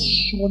most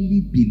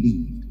surely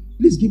believed.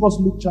 Please give us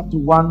Luke chapter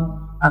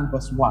 1 and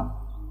verse 1.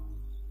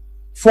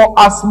 For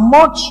as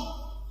much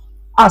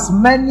as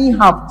many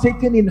have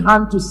taken in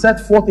hand to set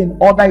forth in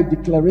order a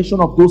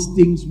declaration of those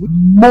things which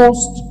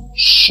most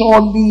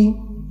surely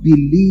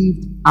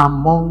believed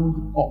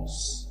among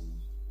us.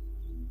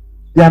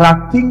 There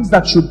are things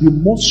that should be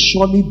most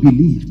surely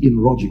believed in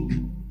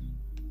Rogic.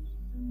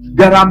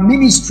 There are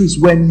ministries,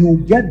 when you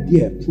get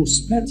there,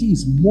 prosperity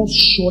is most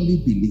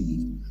surely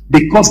believed,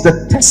 because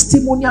the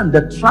testimony and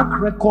the track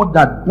record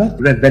that birth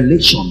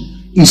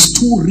revelation is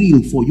too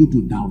real for you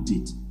to doubt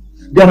it.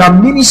 There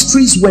are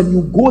ministries, when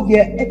you go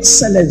there,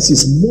 excellence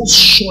is most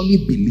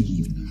surely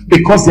believed,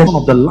 because they're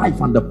of the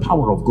life and the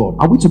power of God.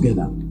 Are we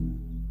together?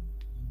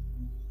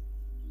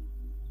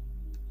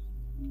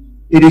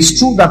 It is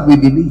true that we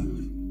believe,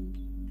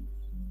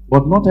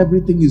 but not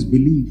everything is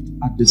believed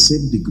at the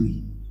same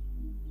degree.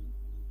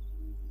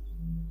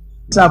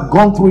 I've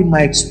gone through in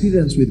my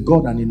experience with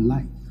God and in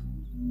life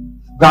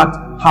that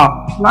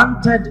have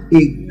planted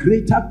a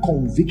greater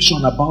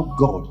conviction about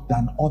God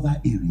than other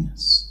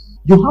areas.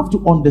 You have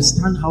to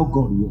understand how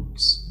God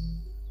works.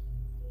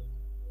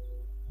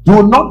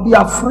 Do not be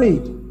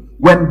afraid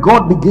when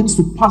God begins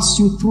to pass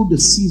you through the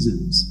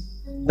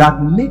seasons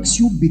that makes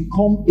you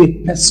become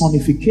a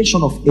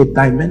personification of a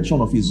dimension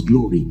of his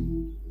glory.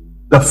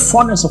 The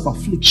furnace of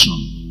affliction,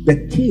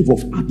 the cave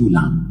of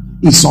Adullam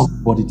is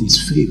on, but it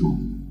is favor.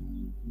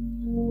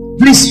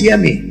 Please hear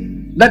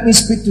me. Let me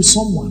speak to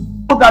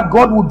someone. Know that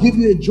God will give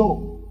you a job,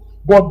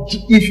 but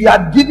if he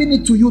had given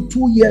it to you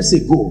 2 years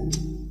ago,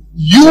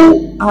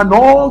 you and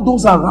all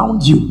those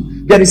around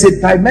you, there is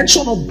a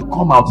dimension of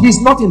come out. He's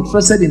not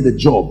interested in the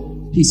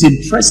job. He's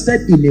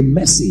interested in a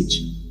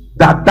message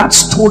that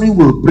story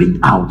will bring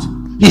out.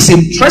 He's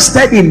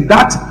interested in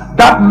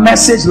that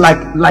message like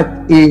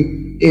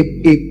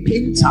a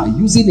painter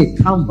using a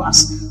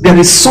canvas, there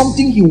is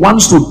something he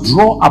wants to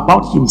draw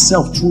about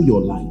himself through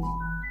your life.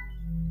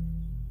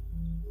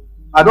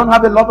 I don't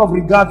have a lot of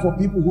regard for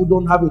people who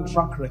don't have a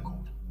track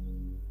record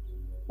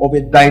of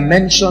a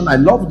dimension. I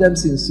love them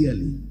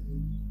sincerely.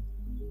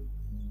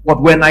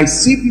 But when I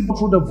see people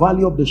through the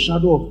valley of the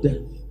shadow of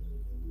death,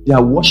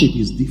 their worship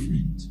is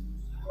different.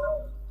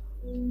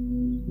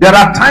 There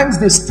are times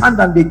they stand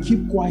and they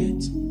keep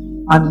quiet,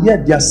 and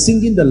yet they are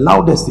singing the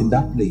loudest in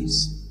that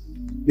place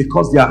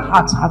because their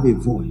hearts have a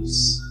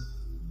voice.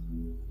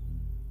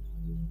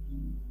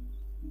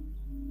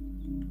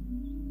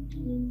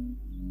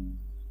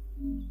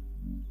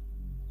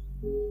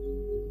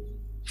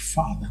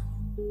 Father,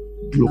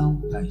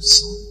 glorify thy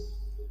Son.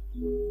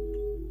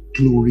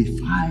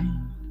 Glorify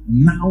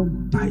now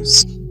thy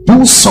Son.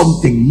 Do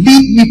something.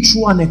 Lead me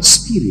through an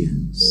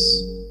experience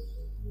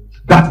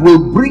that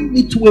will bring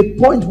me to a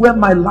point where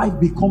my life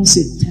becomes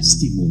a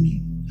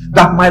testimony.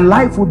 That my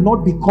life would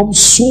not become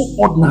so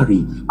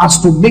ordinary as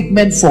to make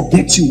men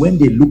forget you when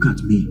they look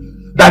at me.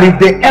 That if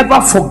they ever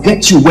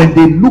forget you, when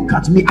they look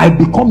at me, I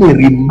become a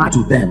reminder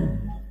to them.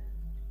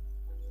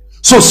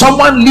 So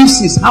someone leaves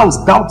his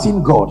house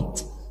doubting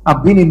God.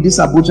 I've been in this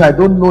Abuja. I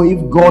don't know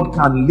if God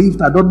can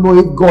lift. I don't know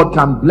if God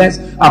can bless.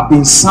 I've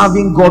been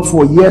serving God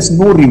for years,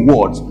 no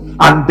reward.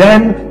 And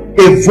then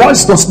a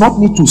voice does not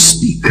need to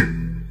speak.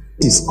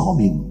 It is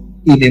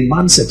coming in a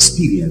man's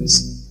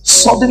experience.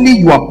 Suddenly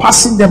you are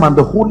passing them and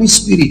the Holy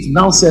Spirit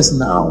now says,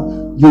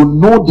 now you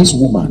know this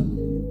woman.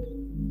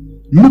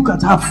 Look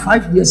at her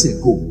 5 years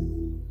ago.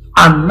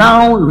 And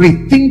now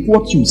rethink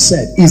what you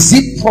said. Is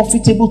it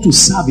profitable to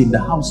serve in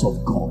the house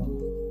of God?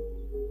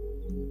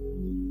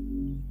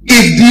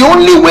 If the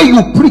only way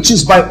you preach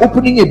is by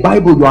opening a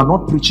Bible, you are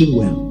not preaching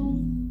well.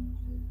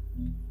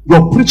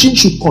 Your preaching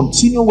should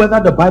continue whether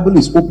the Bible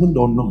is opened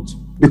or not,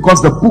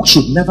 because the book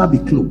should never be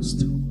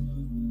closed.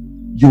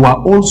 You are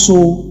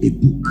also a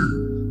book.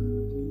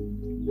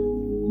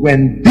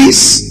 When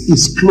this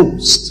is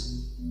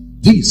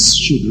closed, this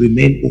should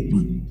remain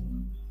open.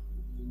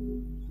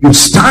 You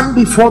stand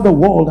before the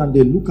world and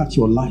they look at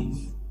your life.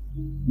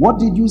 What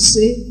did you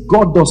say?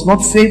 God does not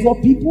favor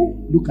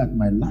people? Look at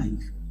my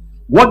life.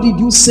 What did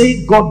you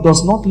say? God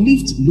does not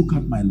lift? Look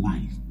at my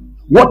life.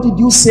 What did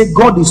you say?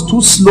 God is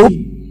too slow?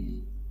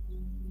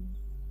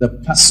 The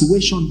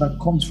persuasion that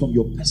comes from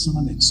your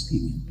personal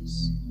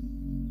experience.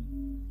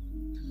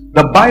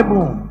 The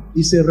Bible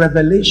is a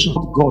revelation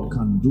of what God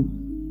can do,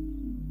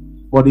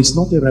 but it's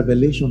not a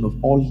revelation of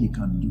all he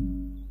can do.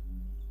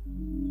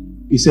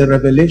 It's a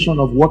revelation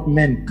of what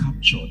men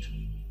captured.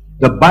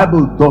 The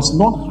Bible does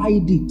not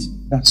hide it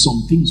that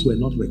some things were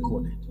not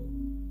recorded,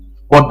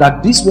 but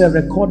that these were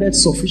recorded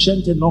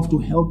sufficient enough to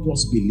help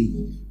us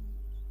believe.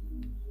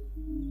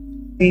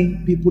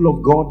 In people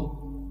of God,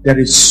 there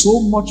is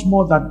so much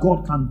more that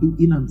God can do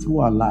in and through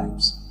our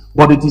lives.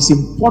 But it is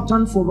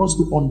important for us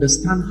to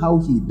understand how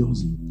he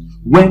does it.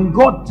 When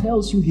God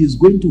tells you he is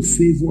going to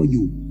favor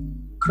you,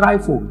 cry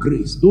for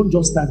grace. Don't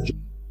just start joking.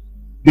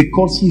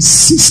 Because his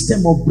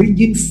system of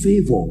bringing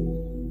favor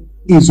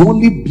is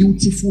only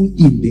beautiful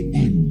in the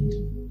end.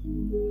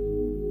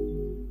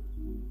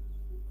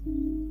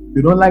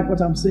 You don't like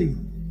what I'm saying?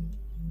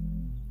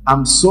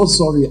 I'm so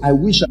sorry. I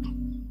wish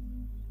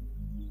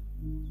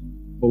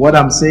but what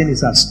I'm saying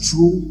is as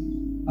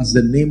true as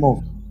the name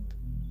of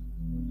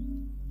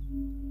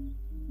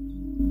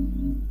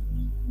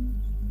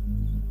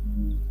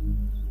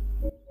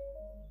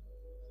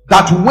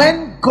that.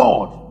 When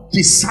God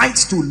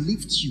decides to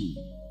lift you,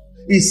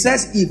 he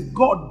says, if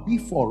God be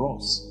for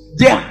us,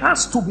 there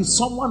has to be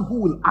someone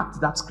who will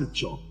act that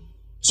scripture.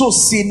 So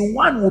scene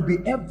one will be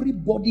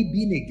everybody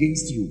being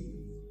against you.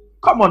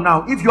 Come on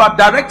now, if you are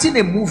directing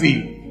a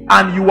movie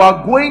and you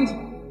are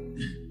going,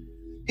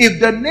 if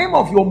the name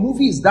of your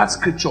movie is that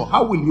scripture,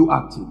 how will you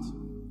act it?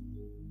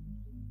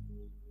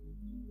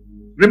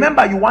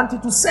 Remember, you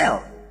wanted to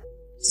sell.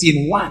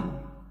 Scene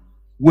one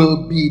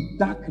will be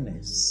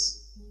darkness.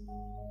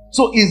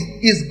 So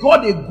is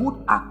God a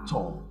good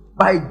actor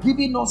by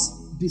giving us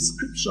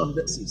description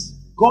that says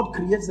God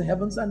creates the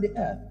heavens and the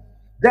earth?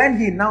 Then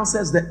he now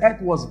says the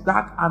earth was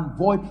dark and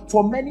void.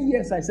 For many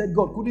years I said,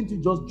 God, couldn't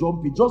you just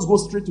jump it? Just go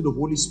straight to the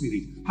Holy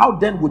Spirit. How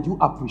then would you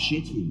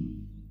appreciate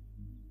him?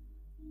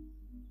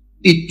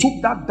 It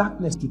took that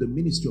darkness to the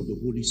ministry of the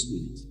Holy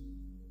Spirit.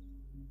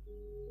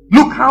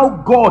 Look how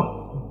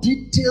God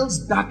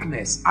details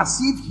darkness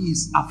as if he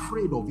is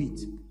afraid of it.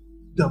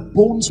 The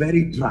bones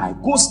very dry.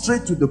 Go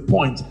straight to the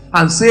point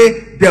and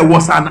say there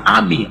was an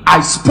army. I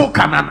spoke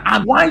an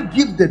army. Why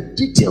give the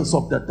details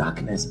of the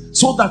darkness?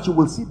 So that you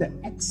will see the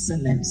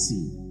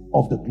excellency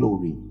of the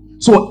glory.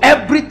 So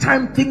every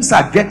time things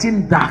are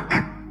getting dark,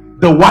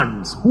 the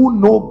ones who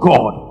know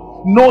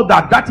God know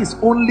that that is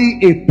only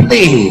a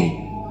play.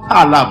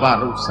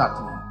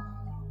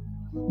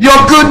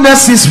 Your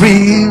goodness is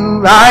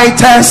real. I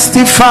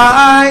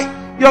testify.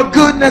 Your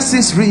goodness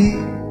is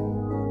real.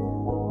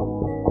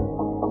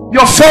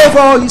 Your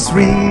favor is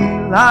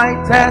real.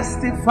 I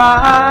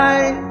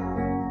testify.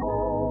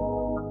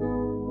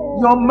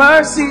 Your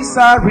mercies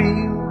are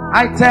real.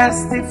 I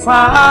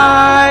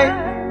testify.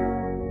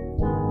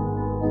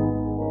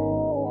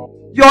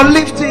 Your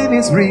lifting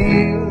is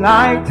real.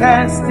 I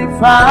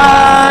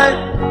testify.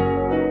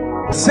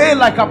 Say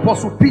like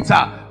Apostle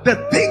Peter,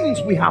 the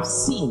things we have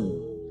seen,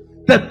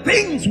 the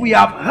things we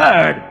have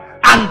heard,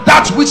 and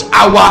that which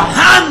our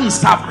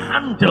hands have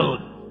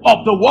handled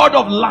of the word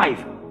of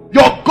life.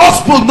 Your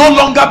gospel no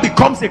longer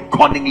becomes a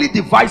cunningly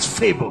devised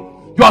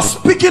fable. You are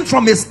speaking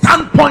from a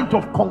standpoint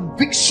of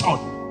conviction.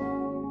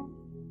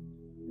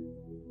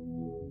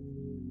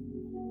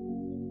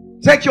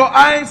 Take your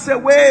eyes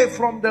away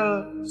from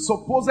the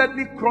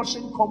supposedly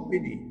crushing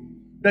company.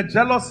 The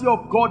jealousy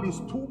of God is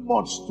too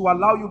much to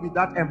allow you to be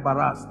that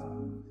embarrassed.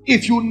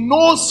 If you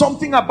know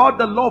something about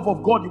the love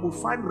of God, you will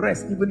find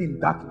rest even in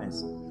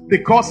darkness,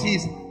 because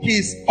he's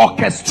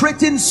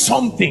orchestrating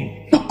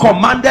something,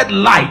 commanded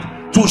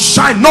light to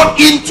shine, not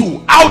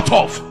into, out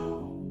of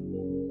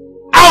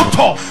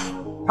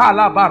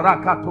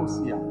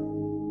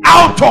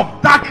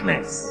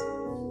darkness.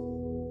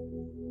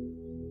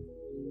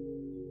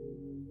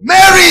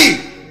 Mary,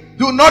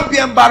 do not be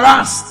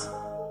embarrassed.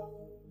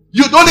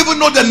 You don't even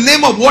know the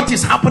name of what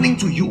is happening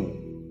to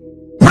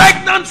you.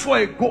 Pregnant for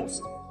a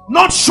ghost,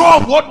 not sure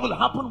of what will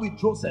happen with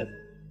Joseph.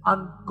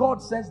 And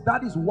God says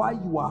that is why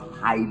you are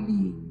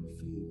highly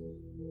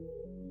favored.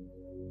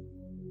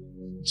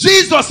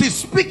 Jesus is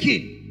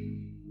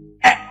speaking,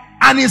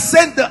 and he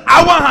said, the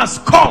hour has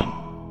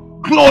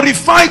come,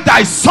 glorify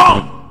thy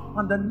son.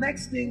 And the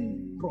next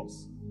thing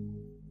cross.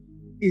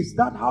 Is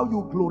that how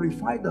you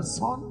glorify the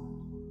son?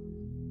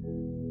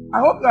 I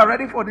hope you are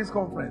ready for this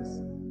conference.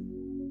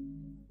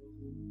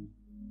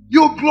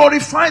 You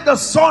glorify the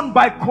son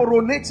by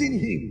coronating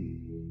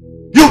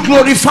him. You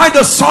glorify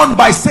the son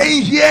by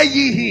saying, hear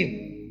ye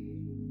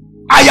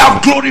him. I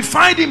have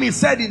glorified him, he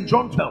said in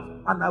John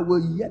 12, and I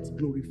will yet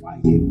glorify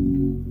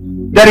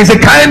him. There is a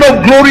kind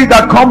of glory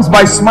that comes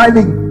by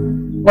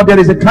smiling, but there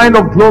is a kind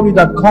of glory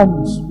that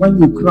comes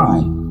when you cry.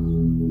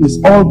 It's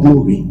all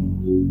glory.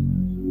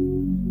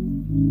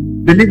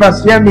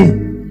 Believers, hear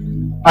me.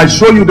 I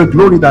show you the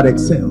glory that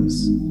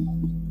excels.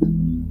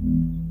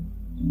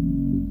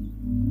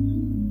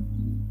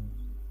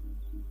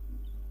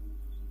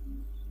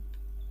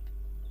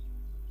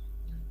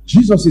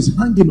 Jesus is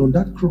hanging on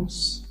that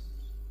cross,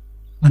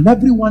 and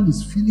everyone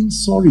is feeling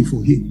sorry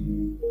for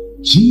him.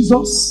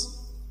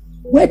 Jesus,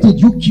 where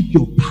did you keep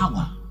your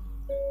power?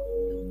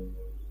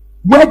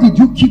 Where did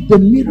you keep the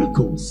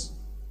miracles?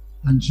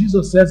 And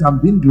Jesus says, I'm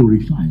being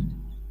glorified.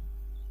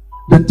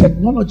 The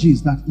technology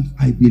is that if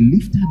I be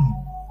lifted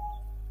up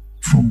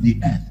from the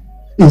earth.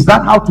 Is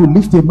that how to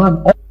lift a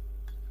man up?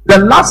 The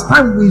last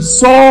time we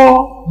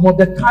saw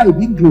Mordecai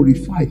being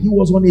glorified, he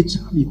was on a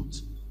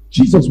chariot.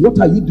 Jesus, what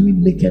are you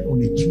doing naked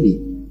on a tree?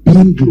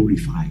 Being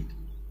glorified.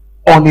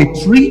 On a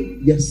tree?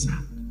 Yes, sir.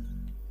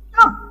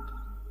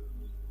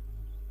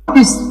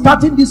 He's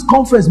starting this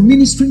conference,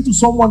 ministering to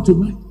someone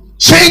tonight.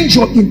 Change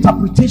your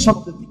interpretation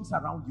of the things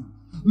around you.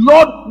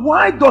 Lord,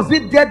 why does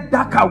it get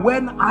darker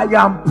when I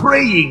am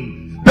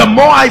praying? The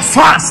more I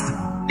fast,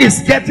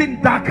 it's getting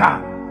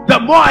darker. The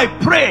more I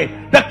pray,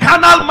 the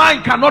carnal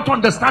mind cannot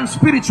understand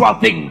spiritual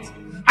things.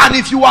 And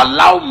if you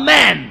allow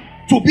men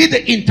to be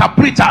the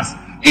interpreters,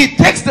 it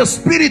takes the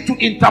spirit to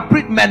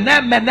interpret.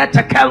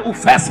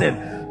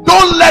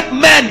 Don't let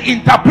men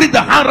interpret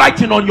the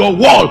handwriting on your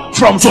wall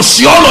from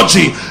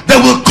sociology. They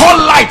will call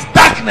light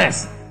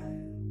darkness.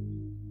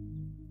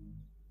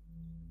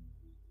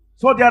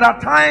 So there are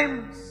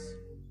times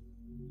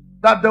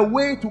that the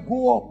way to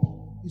go up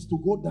is to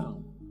go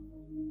down.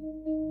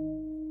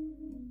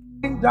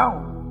 Going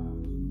down,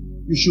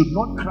 you should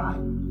not cry.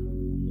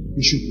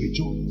 You should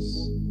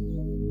rejoice.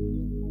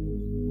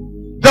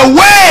 The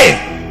way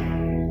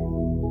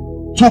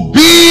to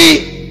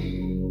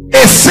be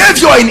a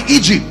savior in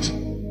Egypt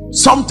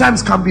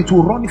sometimes can be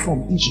to run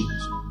from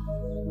Egypt.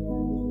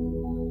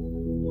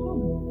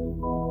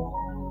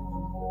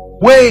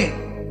 Way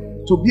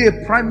to be a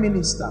prime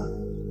minister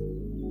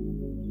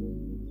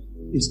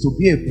is to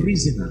be a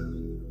prisoner.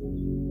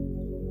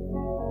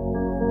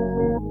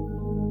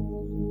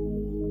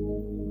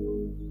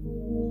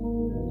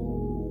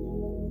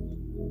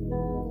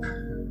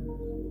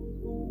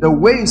 The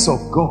ways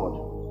of God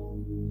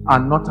are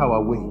not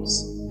our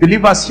ways.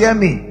 Believers, hear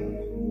me.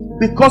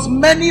 Because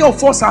many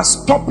of us are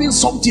stopping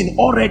something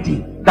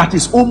already that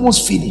is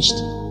almost finished.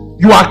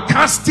 You are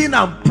casting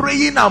and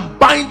praying and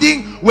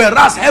binding,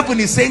 whereas heaven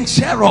is saying,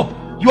 cheer up.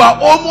 You are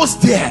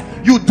almost there.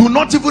 You do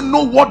not even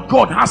know what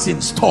God has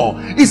in store.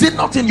 Is it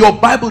not in your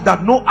Bible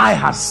that no eye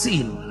has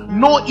seen,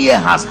 no ear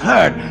has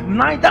heard,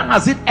 neither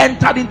has it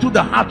entered into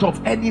the heart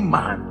of any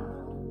man?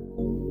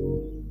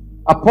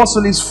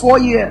 Apostle is 4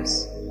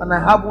 years and I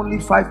have only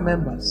 5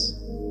 members.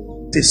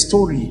 It's a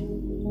story.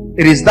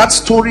 It is that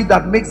story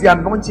that makes the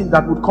anointing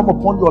that would come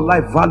upon your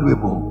life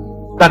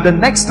valuable. That the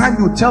next time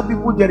you tell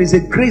people there is a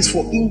grace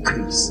for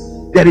increase,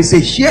 there is a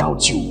hear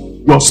about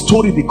you, your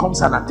story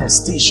becomes an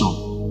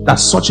attestation that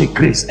such a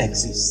grace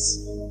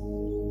exists.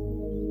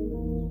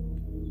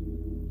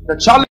 The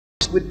challenge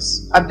with,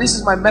 and this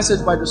is my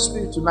message by the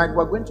Spirit tonight,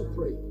 we're going to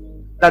pray.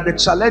 that the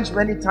challenge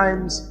many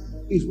times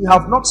is we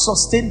have not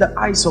sustained the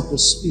eyes of the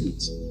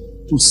Spirit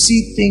to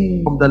see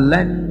things from the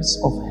lens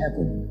of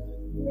heaven.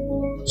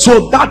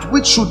 So that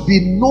which should be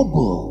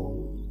noble,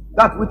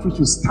 that which we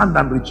should stand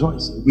and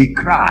rejoice in, we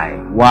cry.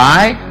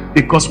 Why?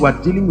 Because we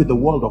are dealing with the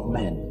world of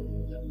men.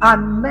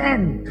 And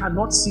men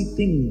cannot see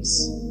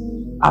things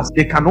as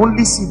they can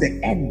only see the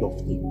end of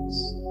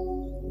things.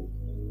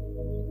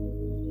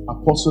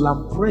 Apostle,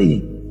 I'm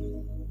praying.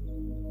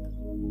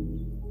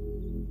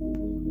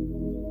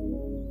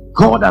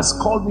 God has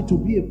called me to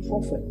be a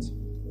prophet.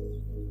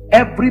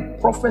 Every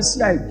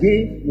prophecy I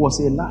gave was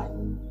a lie.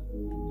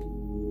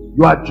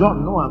 You are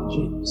John, no, I'm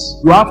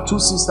James. You have two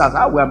sisters,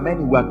 we are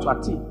many, we are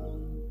 30.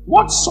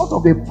 What sort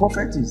of a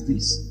prophet is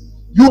this?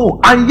 You,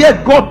 and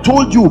yet God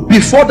told you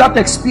before that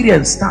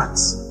experience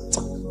starts,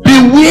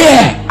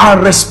 beware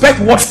and respect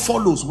what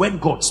follows when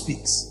God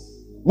speaks.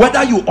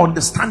 Whether you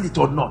understand it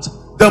or not,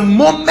 the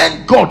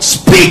moment God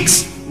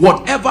speaks,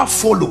 whatever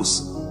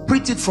follows,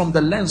 treat it from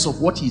the lens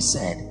of what he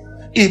said.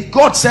 If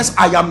God says,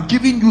 I am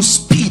giving you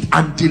speed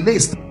and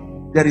delays,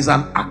 there is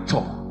an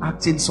actor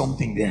acting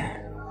something there.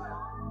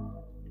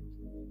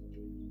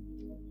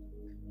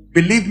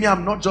 Believe me,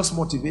 I'm not just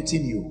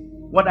motivating you.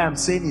 What I am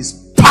saying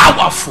is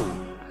powerful.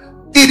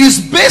 It is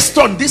based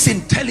on this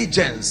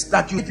intelligence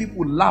that you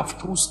people laugh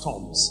through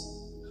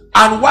storms.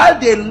 And while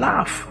they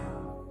laugh,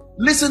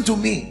 listen to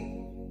me.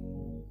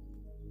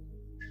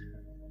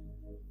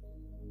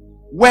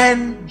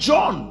 When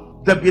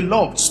John the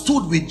beloved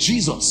stood with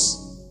Jesus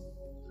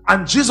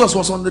and Jesus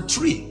was on the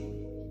tree,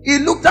 he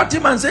looked at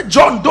him and said,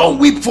 John, don't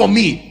weep for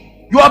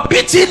me. You are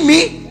pitying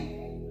me?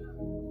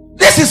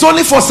 This is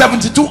only for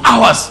 72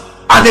 hours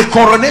and a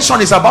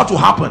coronation is about to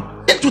happen.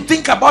 To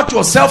think about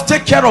yourself,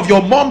 take care of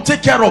your mom,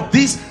 take care of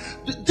this.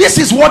 This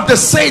is what the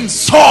saints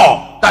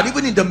saw, that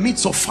even in the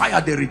midst of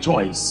fire they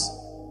rejoice.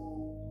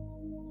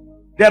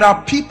 There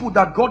are people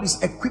that God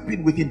is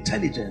equipping with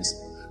intelligence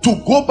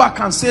to go back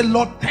and say,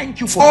 Lord,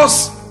 thank you for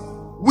us.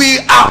 We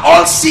are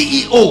all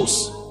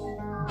CEOs,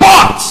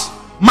 but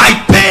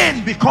my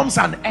pain becomes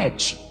an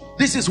edge.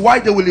 This is why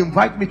they will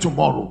invite me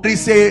tomorrow. They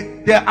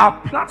say there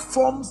are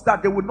platforms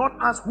that they will not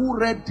ask who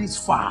read this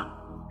far.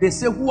 They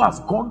say who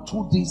has gone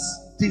through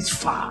this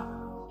far,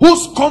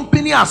 whose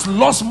company has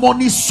lost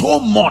money so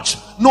much.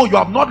 No, you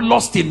have not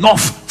lost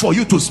enough for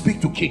you to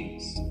speak to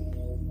kings.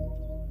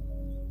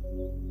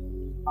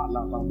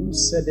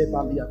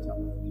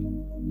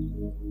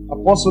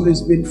 Apostle,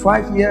 it's been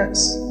 5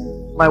 years.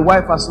 My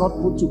wife has not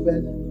put to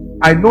bed.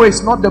 I know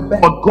it's not the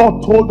best, but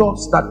God told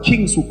us that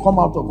kings will come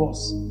out of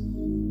us.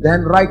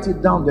 Then write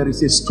it down. There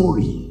is a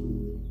story.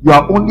 You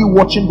are only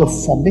watching the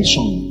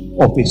formation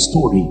of a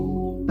story.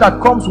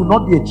 That comes will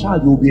not be a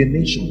child, you will be a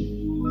nation.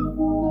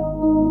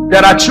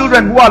 There are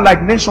children who are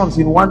like nations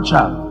in one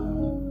child.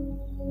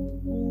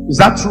 Is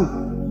that true?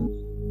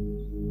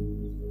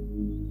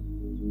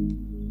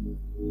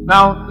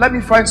 Now, let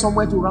me find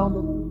somewhere to round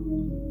up.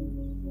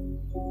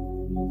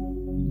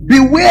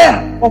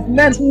 Beware of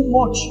men too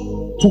much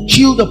to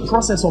kill the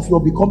process of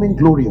your becoming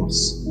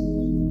glorious.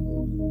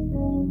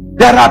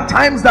 There are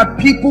times that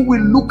people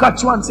will look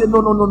at you and say,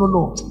 no.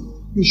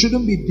 You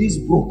shouldn't be this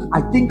broke.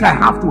 I think I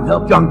have to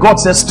help you. And God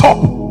says, stop.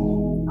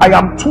 I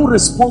am too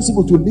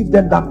responsible to leave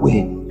them that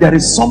way. There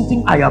is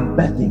something I am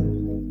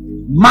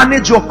betting.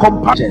 Manage your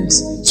compassion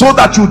so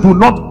that you do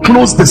not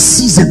close the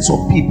seasons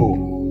of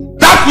people.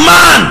 That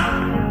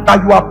man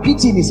that you are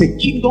pitying is a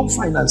kingdom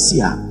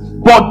financier,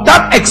 but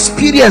that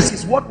experience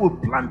is what will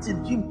plant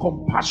in him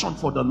compassion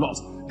for the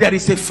lost. There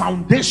is a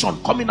foundation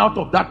coming out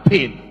of that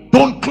pain.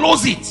 Don't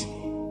close it.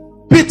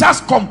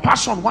 Peter's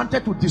compassion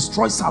wanted to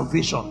destroy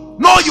salvation.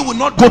 No, you will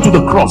not go to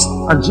the cross.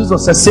 And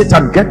Jesus says,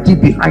 Satan, get thee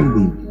behind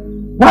me.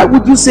 Why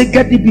would you say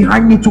get thee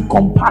behind me to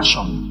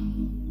compassion?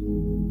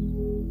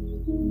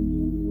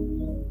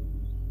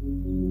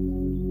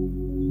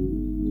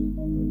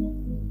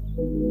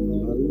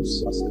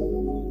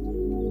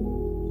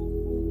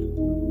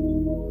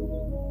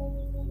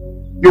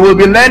 You will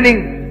be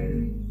learning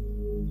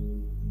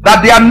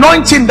that the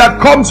anointing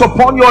that comes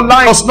upon your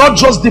life does not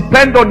just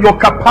depend on your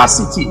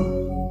capacity,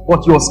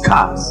 but your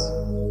scars.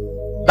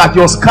 That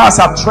your scars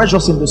are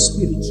treasures in the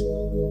spirit.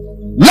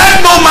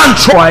 Let no man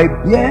try. I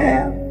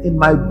bear in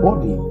my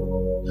body.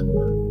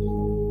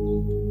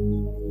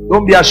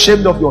 Don't be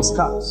ashamed of your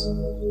scars.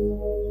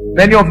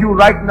 Many of you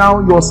right now,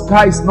 your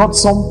scar is not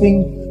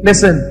something.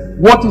 Listen,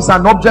 what is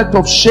an object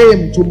of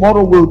shame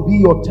tomorrow will be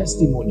your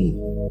testimony.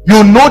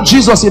 You know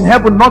Jesus in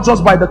heaven not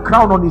just by the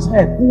crown on his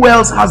head. Who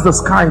else has the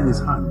scar in his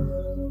hand?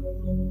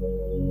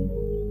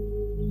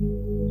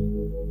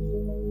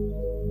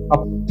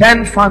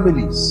 10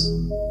 families,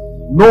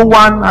 no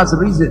one has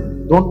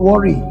risen. Don't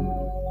worry,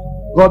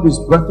 God is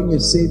birthing a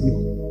savior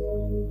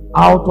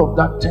out of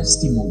that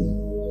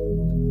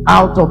testimony.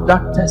 Out of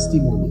that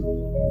testimony.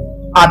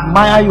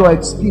 Admire your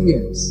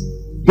experience.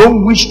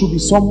 Don't wish to be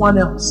someone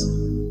else.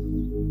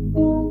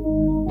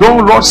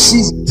 Don't rush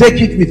season.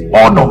 Take it with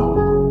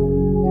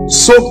honor.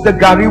 Soak the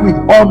gari with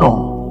honor.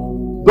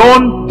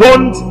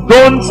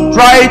 Don't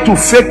try to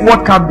fake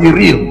what can be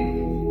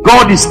real.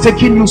 God is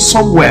taking you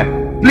somewhere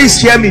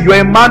Please hear me.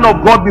 You're a man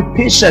of God. Be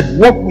patient.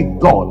 Walk with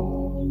God.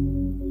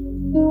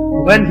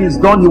 When he's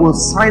done, he will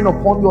sign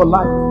upon your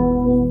life,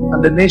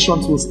 and the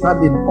nations will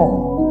stand in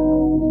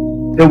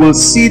awe. They will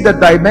see the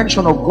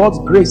dimension of God's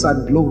grace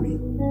and glory.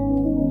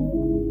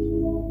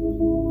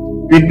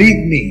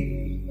 Believe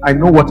me, I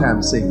know what I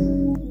am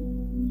saying.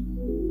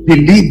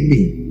 Believe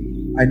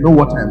me, I know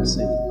what I am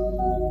saying.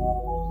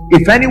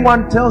 If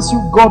anyone tells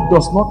you God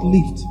does not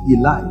lift, he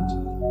lied.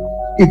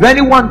 If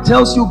anyone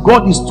tells you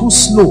God is too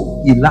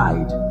slow, he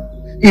lied.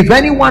 If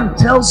anyone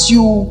tells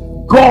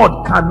you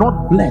God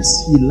cannot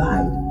bless, he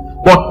lied.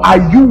 But are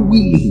you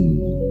willing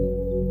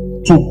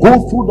to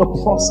go through the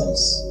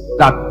process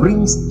that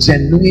brings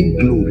genuine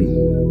glory,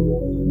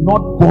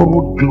 not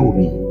borrowed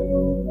glory,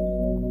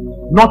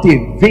 not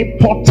a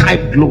vapor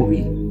type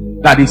glory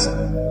that is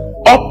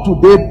up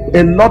to date?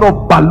 A lot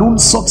of balloon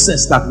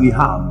success that we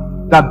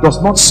have that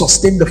does not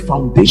sustain the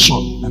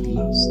foundation that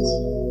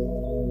lasts.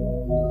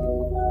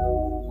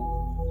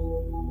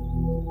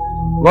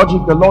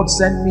 Logic, the Lord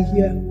sent me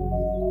here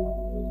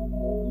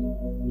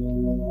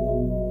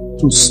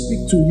to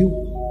speak to you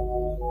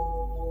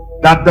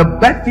that the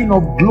birthing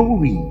of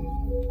glory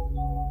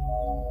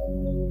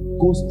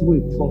goes through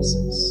a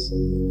process.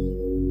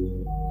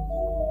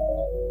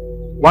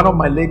 One of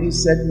my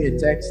ladies sent me a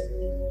text.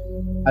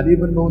 I didn't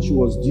even know she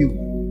was due.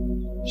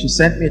 She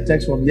sent me a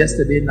text from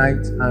yesterday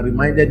night and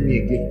reminded me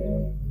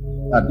again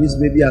that this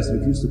baby has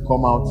refused to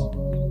come out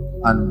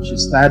and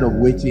she's tired of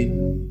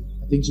waiting.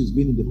 I think she's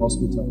been in the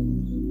hospital.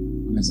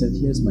 And I said,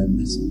 here's my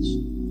message.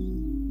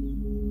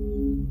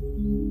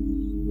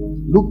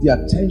 Look, the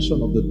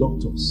attention of the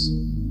doctors,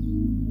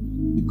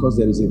 because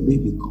there is a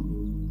baby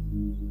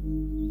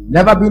coming.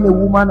 Never been a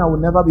woman, I will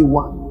never be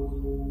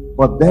one.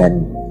 But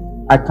then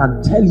I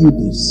can tell you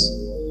this.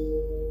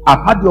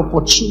 I've had the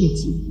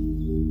opportunity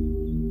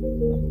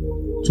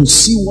to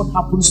see what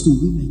happens to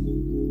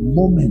women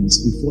moments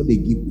before they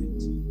give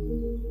birth.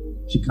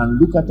 She can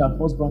look at her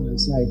husband and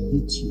say, I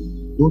hate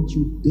you. Don't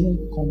you dare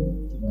come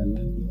to my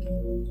life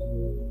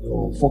again.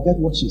 Oh, forget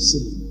what she's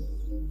saying.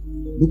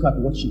 Look at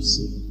what she's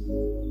saying.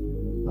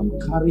 I'm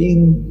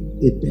carrying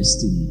a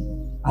destiny.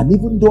 And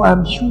even though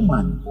I'm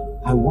human,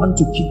 I want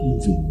to keep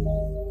moving.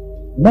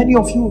 Many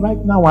of you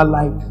right now are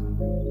like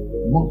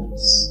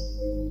mothers.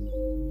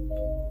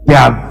 There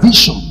are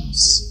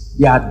visions,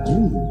 there are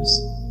dreams,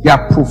 there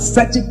are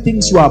prophetic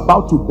things you are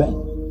about to bear.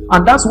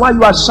 And that's why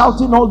you are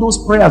shouting all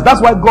those prayers.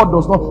 That's why God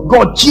does not,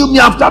 God, kill me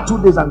after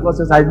 2 days. And God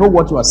says, I know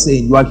what you are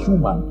saying. You are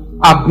human.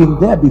 I've been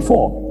there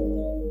before.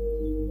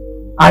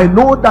 I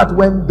know that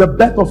when the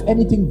birth of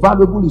anything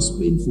valuable is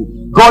painful.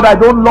 God, I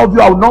don't love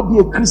you. I will not be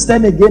a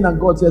Christian again. And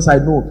God says, I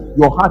know.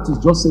 Your heart is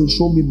just saying,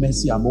 show me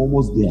mercy. I'm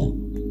almost there.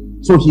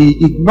 So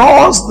he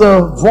ignores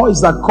the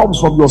voice that comes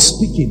from your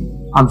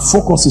speaking and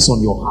focuses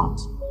on your heart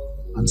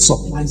and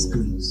supplies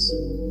grace.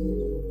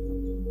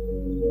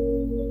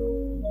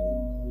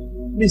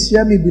 Please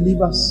hear me,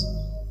 believers.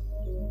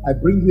 I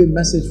bring you a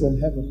message from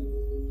heaven.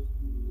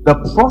 The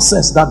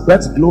process that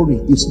births glory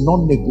is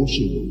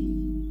non-negotiable.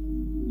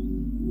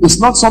 It's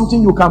not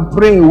something you can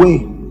pray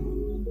away.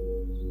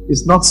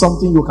 It's not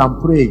something you can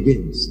pray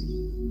against.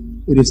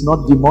 It is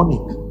not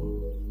demonic.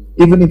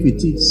 Even if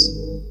it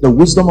is, the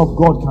wisdom of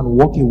God can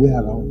walk a way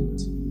around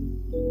it.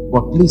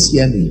 But please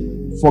hear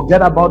me.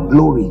 Forget about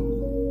glory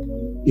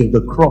if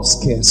the cross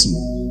scares you.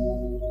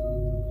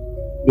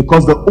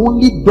 Because the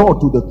only door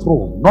to the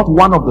throne, not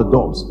one of the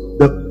doors,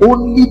 the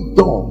only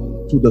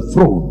door to the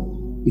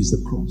throne is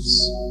the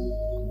cross.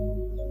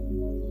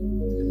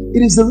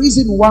 It is the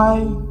reason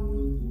why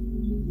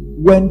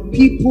when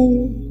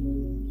people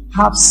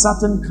have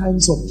certain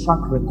kinds of track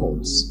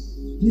records,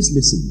 please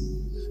listen,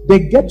 they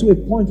get to a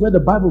point where the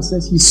Bible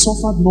says he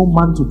suffered no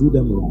man to do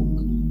them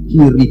wrong. He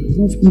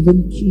reproved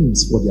even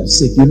kings for their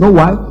sake. You know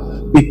why?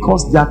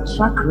 Because their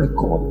track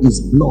record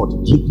is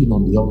blood dripping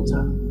on the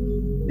altar.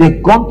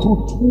 They've gone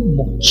through too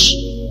much.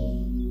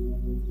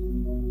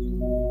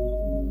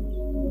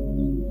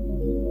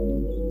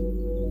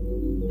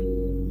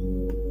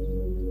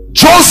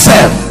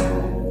 Joseph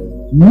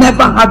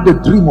never had the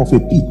dream of a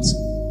pit.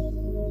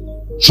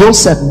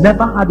 Joseph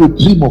never had a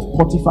dream of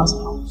Potiphar's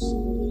house.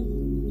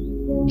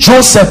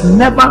 Joseph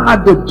never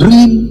had the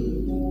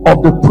dream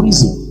of the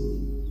prison.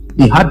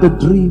 He had the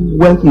dream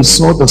where he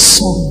saw the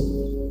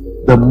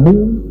sun, the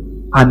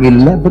moon, and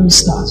 11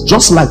 stars,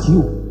 just like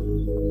you.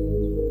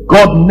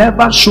 God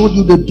never showed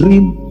you the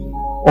dream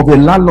of a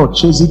landlord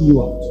chasing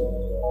you out.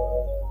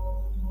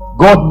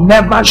 God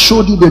never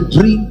showed you the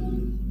dream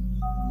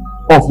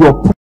of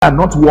your prayer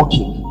not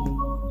working.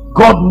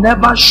 God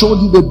never showed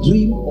you the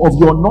dream of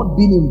your not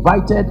being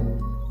invited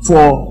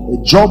for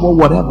a job or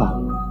whatever.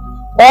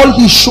 All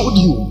he showed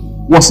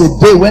you was a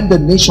day when the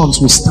nations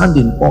will stand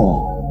in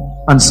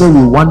awe and say,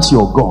 we want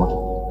your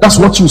God. That's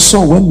what you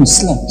saw when you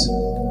slept.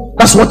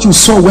 That's what you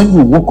saw when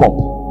you woke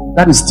up.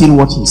 That is still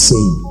what he's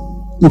saying.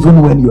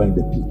 Even when you are in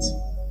the pit,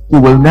 he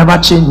will never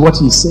change what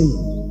he's saying.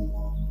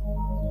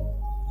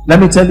 Let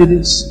me tell you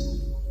this.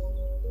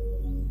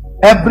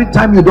 Every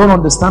time you don't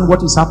understand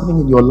what is happening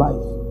in your life,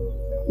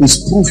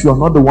 is proof you're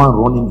not the one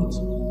running it.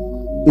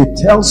 it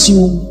tells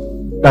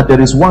you that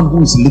there is one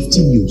who is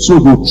lifting you, so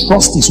you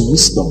trust his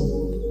wisdom.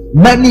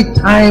 Many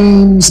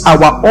times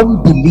our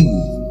unbelief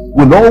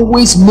will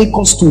always make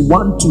us to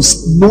want to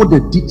know the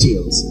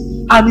details.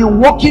 And in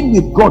walking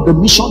with God, the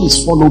mission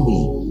is follow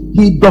me.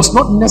 He does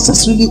not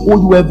necessarily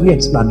owe you every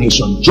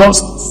explanation.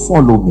 Just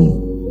follow me.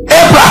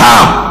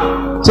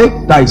 Abraham,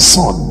 take thy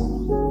son.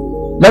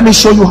 Let me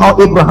show you how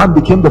Abraham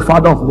became the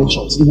father of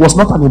nations. It was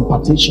not an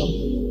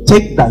impartation.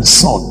 Take thy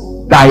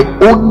son, thy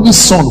only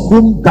son,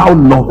 whom thou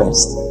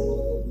lovest.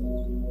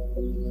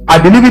 I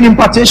believe in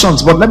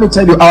impartations, but let me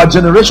tell you, our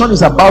generation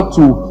is about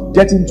to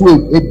get into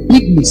a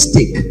big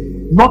mistake.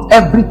 Not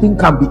everything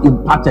can be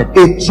imparted.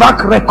 A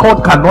track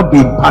record cannot be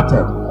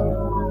imparted.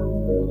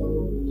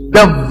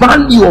 The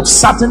value of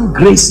certain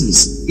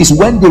graces is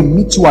when they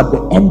meet you at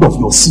the end of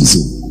your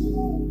season.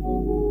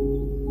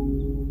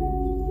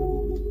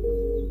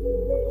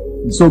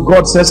 And so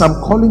God says,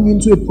 I'm calling you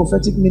into a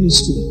prophetic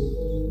ministry,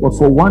 but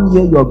for 1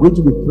 year you are going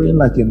to be praying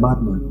like a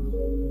madman.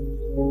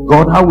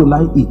 God, how will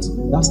I eat?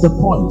 That's the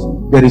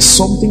point. There is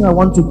something I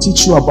want to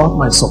teach you about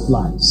my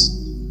supplies.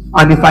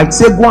 And if I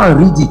say go and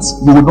read it,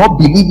 you will not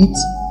believe it.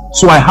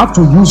 So I have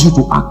to use you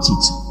to act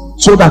it,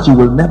 so that you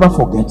will never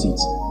forget it.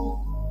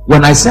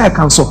 When I say I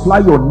can supply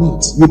your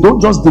needs, you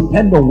don't just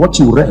depend on what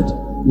you read,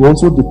 you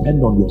also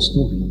depend on your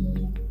story.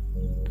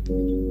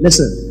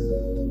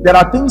 Listen, there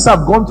are things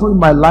I've gone through in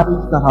my life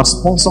that have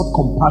sponsored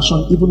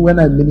compassion even when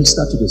I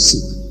minister to the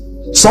sick.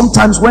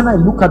 Sometimes when I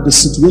look at the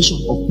situation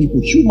of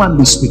people,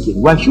 humanly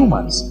speaking, we're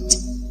humans.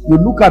 You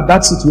look at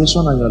that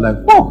situation and you're like,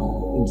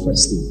 oh,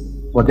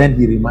 interesting. But then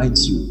he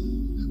reminds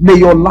you, may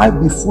your life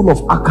be full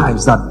of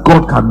archives that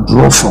God can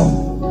draw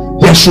from.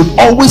 There should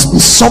always be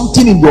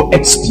something in your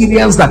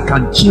experience that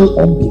can kill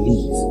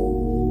unbelief.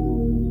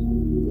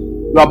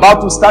 You're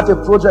about to start a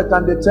project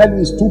and they tell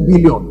you it's 2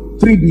 billion,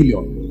 3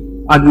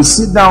 billion. And you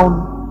sit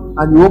down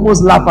and you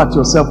almost laugh at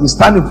yourself. You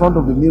stand in front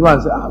of the mirror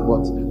and say,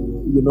 what?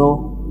 You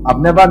know, I've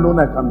never known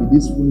I can be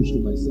this foolish to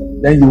myself.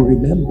 Then you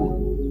remember.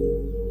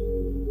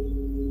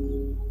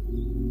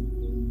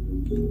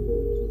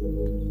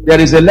 There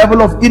is a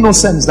level of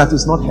innocence that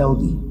is not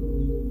healthy.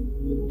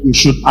 You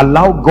should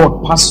allow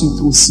God pass you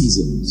through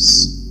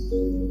seasons.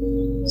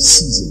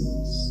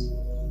 Seasons.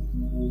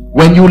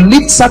 When you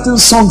lift certain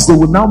songs, they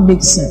will now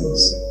make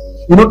sense.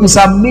 You know, it's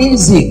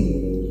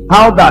amazing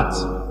how that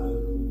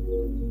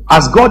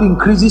as God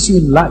increases you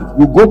in life,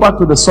 you go back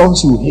to the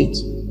songs you hate,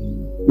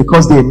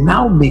 because they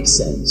now make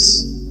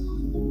sense.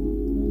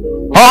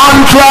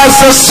 On Christ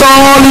the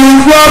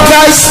solid rock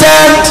I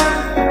stand,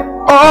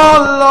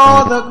 all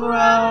on the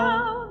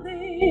ground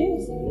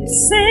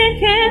is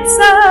sinking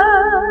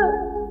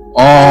sun.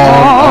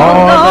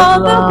 all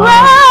on the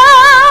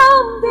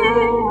ground. Ground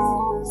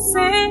is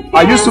sinking.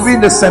 I used to be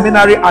in the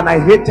seminary and I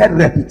hated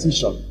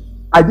repetition.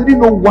 I didn't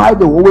know why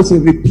they always say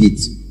repeat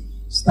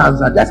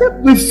stanza. They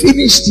said we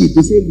finished it.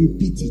 They say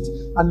repeat it.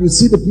 And you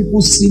see the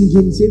people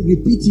singing, say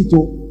repeat it.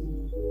 Oh.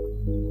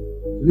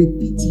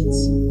 Repeat it.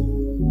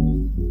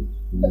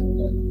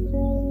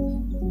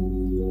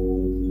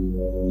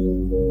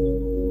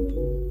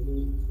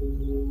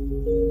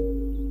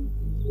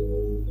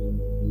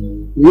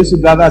 We used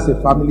to gather as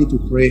a family to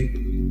pray,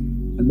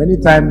 and many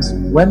times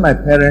when my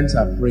parents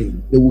are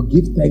praying, they will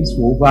give thanks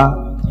for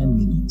over 10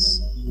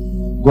 minutes.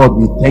 God,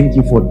 we thank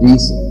you for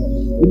this.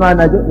 You know,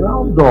 and I just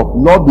round up,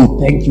 Lord, we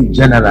thank you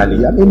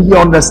generally. I mean, he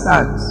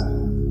understands.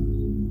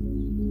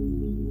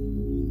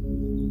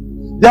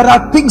 There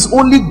are things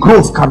only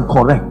growth can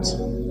correct.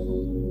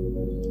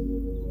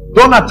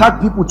 Don't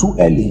attack people too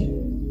early.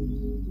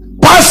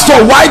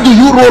 Pastor, why do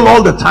you roll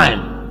all the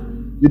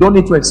time? You don't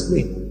need to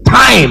explain.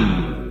 Time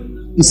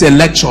is a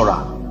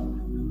lecturer.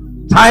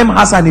 Time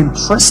has an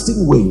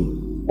interesting way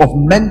of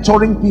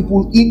mentoring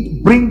people,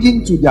 in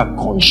bringing to their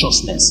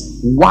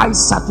consciousness why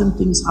certain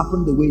things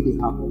happen the way they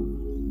happen.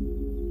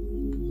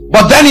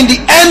 But then in the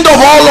end of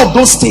all of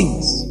those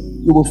things,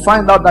 you will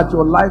find out that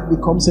your life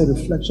becomes a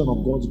reflection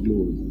of God's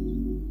glory.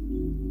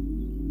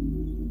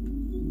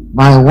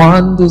 My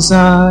one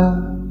desire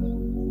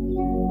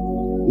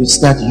is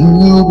that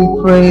you be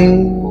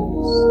praised,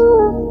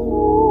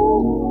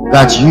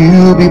 that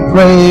you be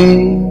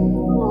praised,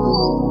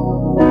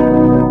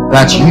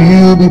 that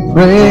you be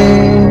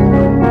praised.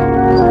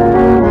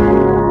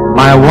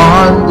 My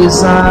one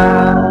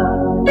desire,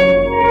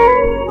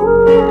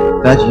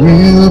 that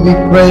you be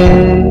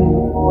praised,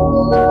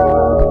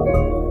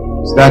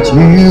 that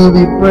you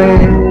be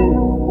praised.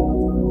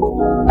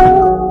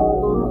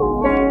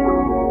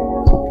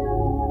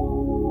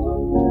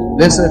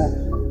 Listen,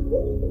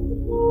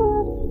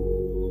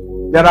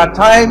 there are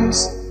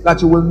times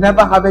that you will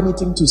never have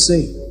anything to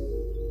say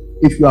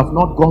if you have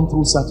not gone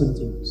through certain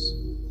things.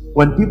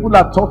 When people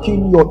are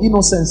talking, your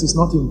innocence is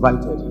not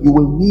invited. You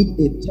will need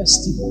a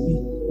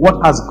testimony.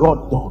 What has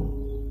God done?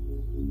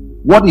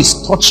 What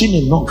is touching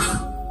enough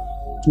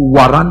to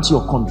warrant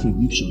your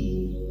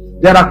contribution?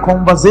 There are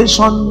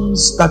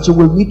conversations that you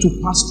will need to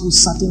pass through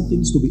certain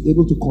things to be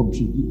able to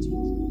contribute it.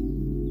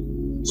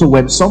 So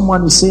when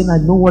someone is saying, I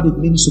know what it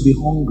means to be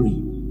hungry,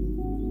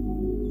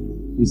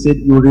 he said,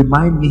 you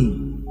remind me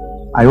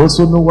I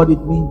also know what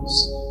it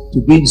means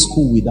to be in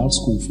school without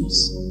school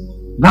fees.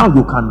 Now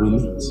you can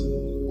relate.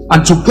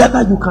 And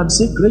together you can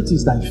say, great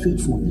is thy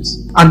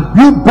faithfulness. And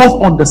you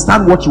both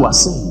understand what you are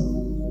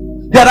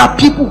saying. There are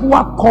people who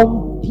are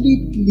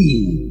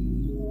completely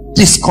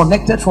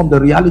disconnected from the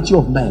reality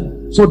of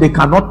men, so they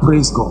cannot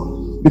praise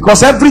God,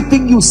 because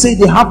everything you say,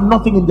 they have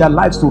nothing in their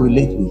lives to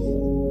relate with.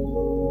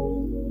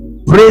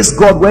 Praise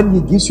God when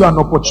he gives you an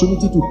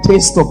opportunity to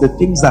taste of the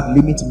things that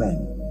limit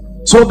men,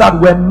 so that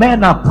when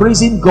men are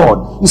praising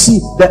God, you see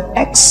the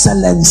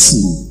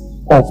excellency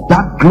of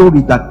that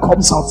glory that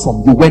comes out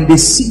from you. When they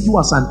see you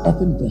as an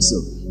earthen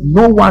vessel,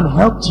 no one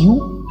helped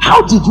you.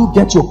 How did you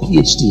get your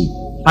PhD?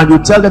 And you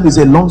tell them it's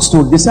a long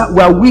story. They say, we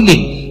are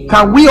willing.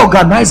 Can we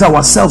organize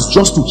ourselves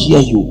just to hear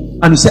you?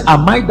 And you say,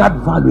 am I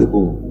that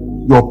valuable?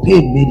 Your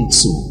pain made it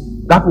so.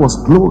 That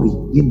was glory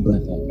in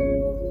birth.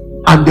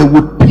 And they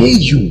would pay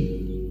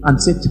you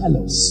and say,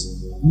 tell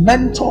us,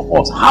 mentor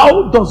us.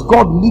 How does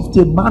God lift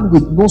a man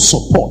with no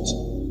support?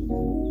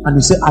 And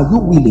you say, are you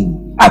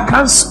willing? I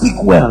can't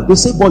speak well. They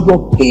say, but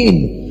your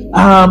pain,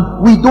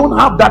 we don't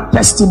have that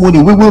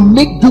testimony. We will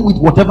make do with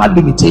whatever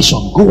limitation.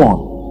 Go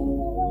on.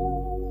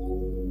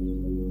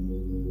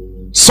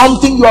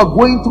 Something you are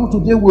going through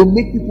today will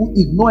make people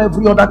ignore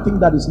every other thing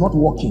that is not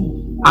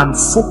working and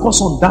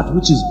focus on that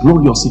which is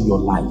glorious in your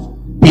life.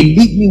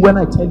 Believe me when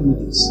I tell you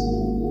this.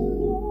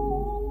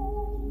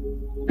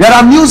 There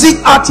are music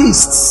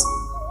artists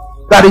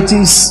that it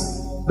is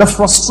the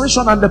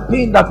frustration and the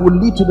pain that will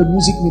lead to the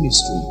music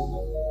ministry.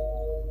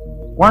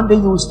 One day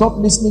you will stop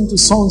listening to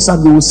songs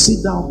and you will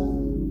sit down.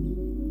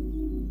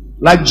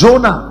 Like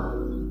Jonah,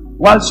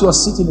 whilst you are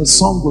sitting, a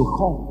song will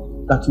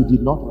come that you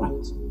did not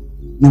write.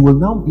 You will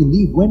now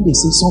believe when they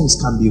say songs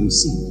can be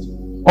received.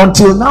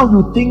 Until now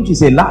you think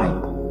it's a lie,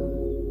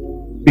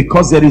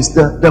 because there is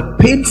the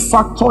pain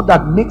factor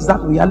that makes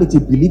that reality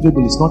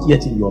believable is not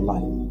yet in your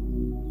life.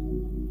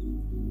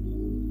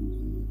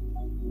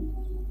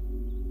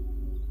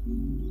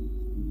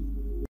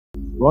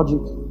 Roger,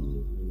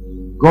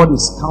 God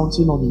is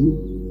counting on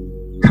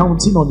you,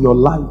 counting on your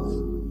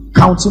life,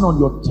 counting on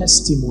your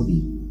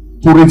testimony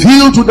to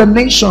reveal to the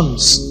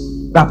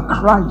nations that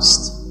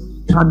Christ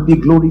can be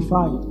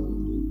glorified.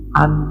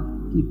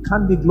 And he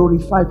can be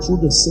glorified through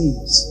the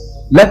saints.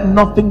 Let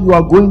nothing you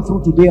are going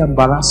through today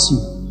embarrass you.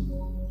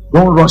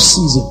 Don't rush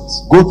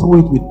seasons. Go through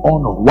it with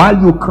honor.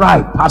 While you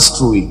cry, pass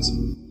through it.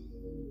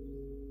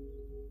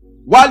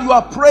 While you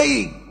are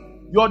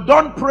praying, you're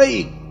done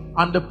praying,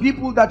 and the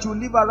people that you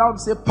live around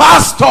say,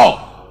 Pastor,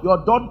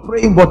 you're done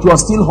praying but you are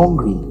still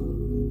hungry,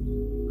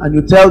 and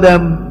you tell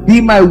them, be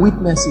my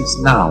witnesses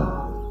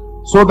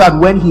now, so that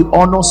when he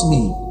honors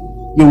me,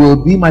 you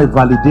will be my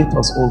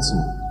validators also.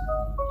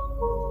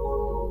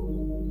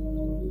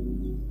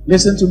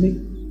 Listen to me.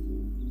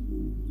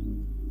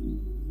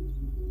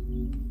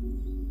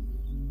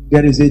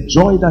 There is a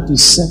joy that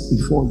is set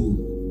before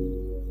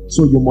you,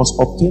 so you must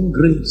obtain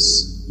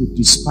grace to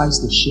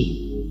despise the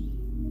shame.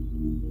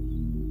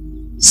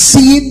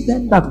 Seeing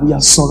then that we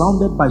are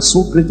surrounded by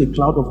so great a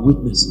cloud of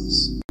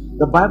witnesses,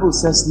 the Bible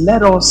says,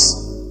 let us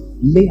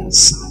lay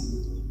aside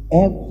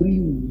every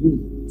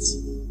weight,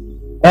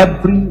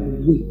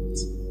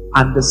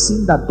 and the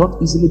sin that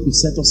doth easily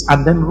beset us,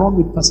 and then run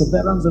with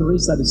perseverance the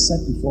race that is set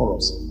before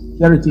us.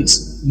 Here it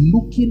is.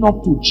 Looking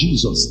up to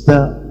Jesus,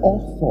 the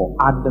author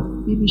and the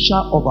finisher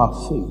of our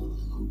faith,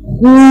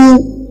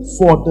 who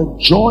for the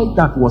joy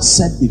that was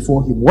set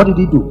before him, what did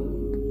he do?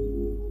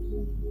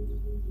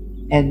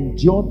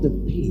 Endured the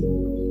pain.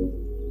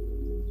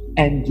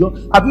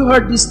 Have you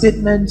heard this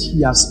statement?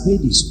 He has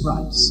paid his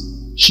price.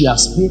 She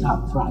has paid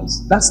her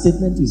price. That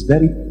statement is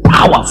very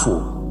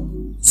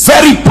powerful.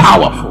 Very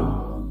powerful.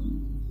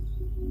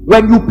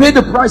 When you pay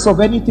the price of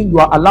anything, you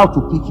are allowed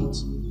to pick it.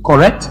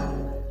 Correct?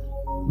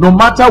 No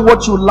matter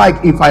what you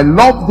like, if I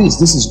love this,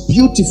 this is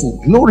beautiful,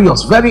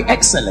 glorious, very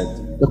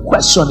excellent. The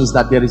question is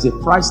that there is a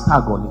price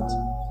tag on it.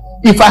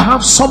 If I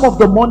have some of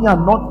the money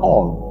and not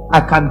all,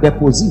 I can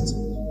deposit,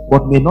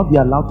 but may not be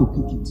allowed to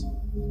pick it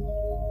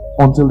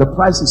until the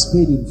price is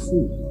paid in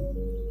full.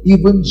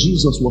 Even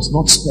Jesus was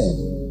not spared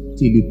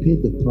till he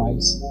paid the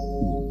price.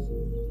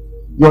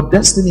 Your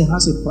destiny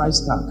has a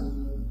price tag.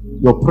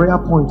 Your prayer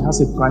point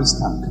has a price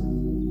tag.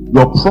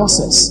 Your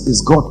process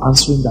is God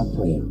answering that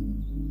prayer.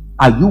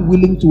 Are you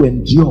willing to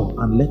endure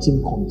and let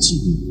him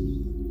continue?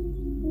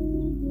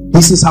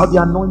 This is how the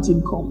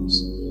anointing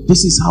comes.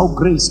 This is how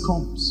grace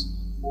comes.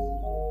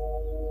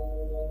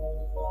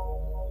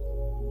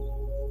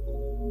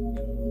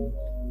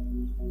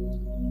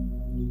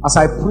 As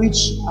I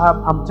preach,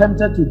 I'm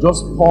tempted to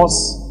just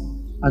pause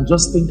and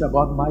just think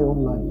about my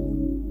own life.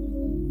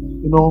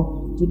 You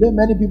know, today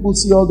many people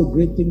see all the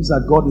great things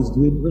that God is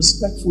doing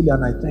respectfully,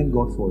 and I thank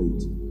God for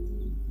it.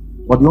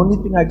 But the only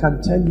thing I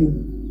can tell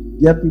you,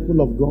 dear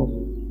people of God,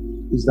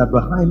 is that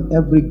behind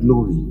every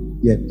glory,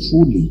 there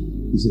truly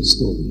is a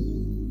story.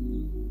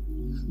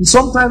 And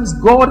sometimes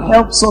God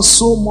helps us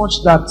so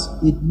much that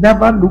it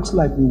never looks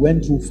like we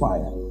went through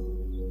fire.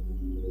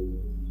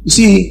 You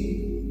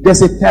see,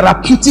 there's a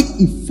therapeutic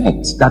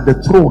effect that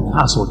the throne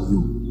has on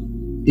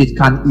you. It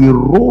can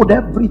erode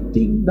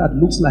everything that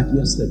looks like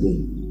yesterday.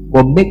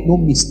 But make no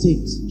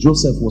mistakes,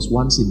 Joseph was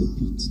once in the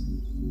pit.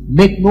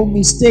 Make no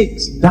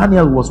mistakes,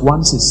 Daniel was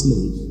once a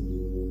slave.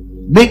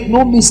 Make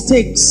no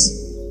mistakes,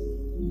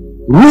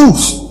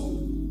 Ruth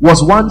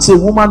was once a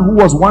woman who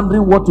was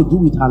wondering what to do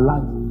with her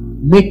life.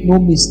 Make no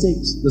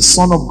mistakes, the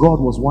Son of God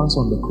was once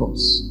on the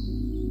cross.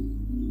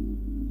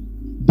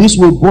 This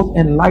will both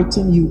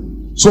enlighten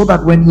you, so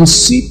that when you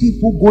see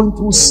people going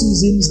through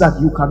seasons that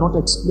you cannot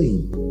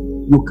explain,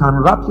 you can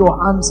wrap your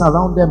arms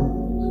around them.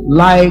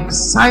 Like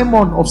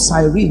Simon of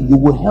Cyrene, you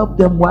will help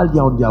them while they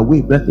are on their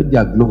way, birthing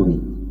their glory.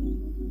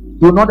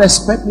 Do not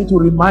expect me to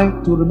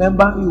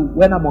remember you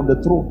when I'm on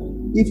the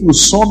throne. If you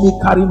saw me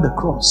carrying the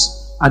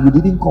cross and you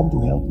didn't come to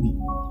help me.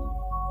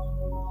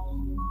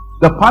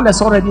 The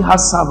palace already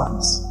has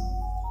servants.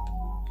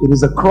 It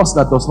is the cross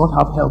that does not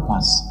have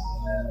helpers.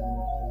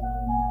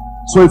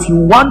 So if you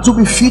want to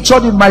be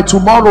featured in my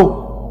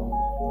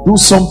tomorrow, do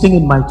something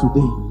in my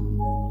today.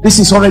 This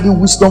is already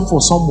wisdom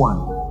for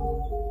someone.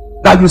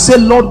 That you say,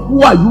 Lord,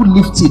 who are you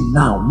lifting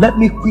now? Let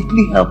me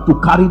quickly help to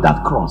carry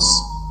that cross.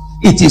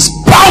 It is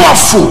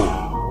powerful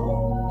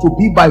to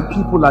be by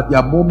people at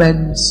their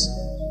moments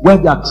where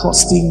they are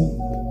trusting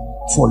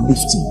for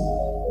lifting.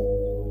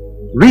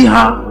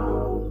 Riha,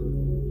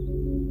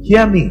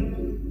 hear me.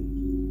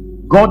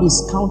 God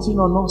is counting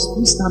on us.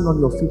 Please stand on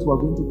your feet. We are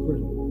going to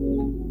pray.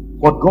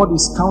 But God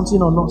is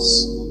counting on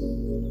us,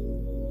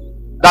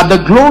 that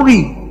the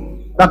glory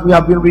that we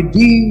have been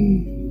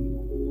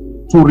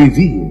redeemed to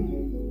reveal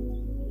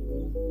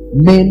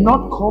may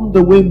not come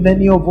the way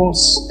many of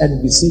us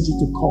envisage it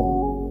to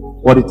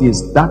come, but it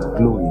is that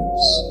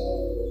glorious.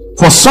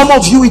 For some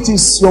of you, it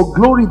is your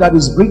glory that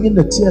is bringing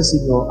the tears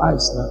in your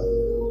eyes now.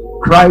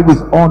 Cry with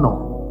honor.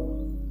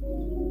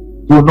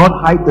 Do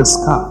not hide the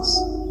scars.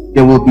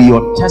 They will be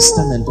your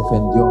testament of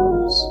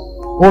endurance.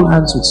 Hold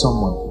hands with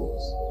someone, please.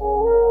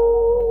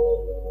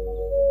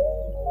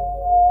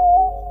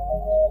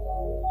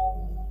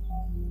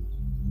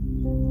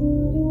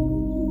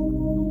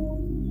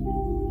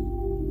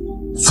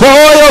 For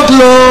your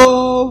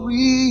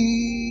glory,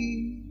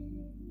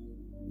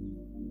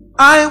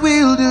 I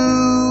will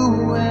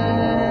do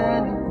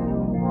anything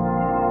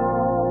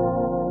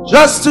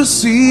just to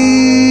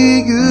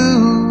see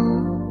you,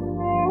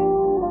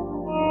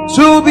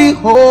 to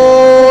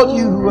behold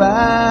you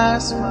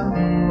as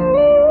mine.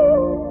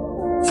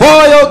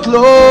 For your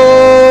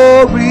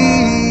glory,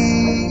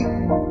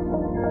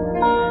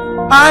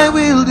 I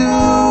will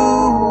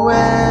do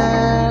anything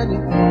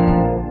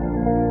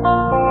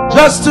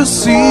just to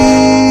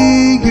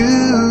see you,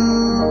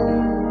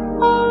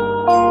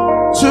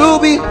 to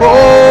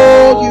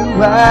behold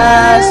you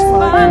as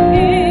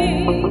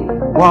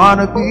mine.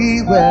 Wanna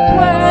be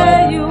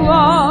where you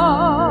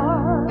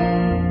are.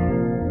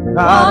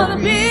 Wanna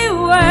be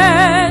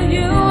where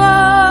you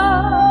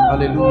are.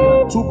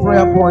 Hallelujah. 2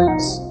 prayer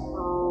points,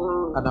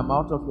 and I'm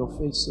out of your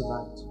face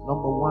tonight.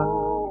 Number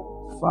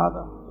 1,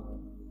 Father,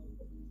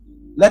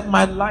 let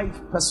my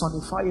life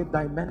personify a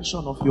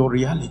dimension of your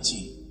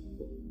reality.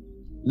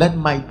 Let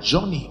my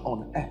journey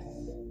on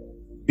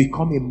earth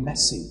become a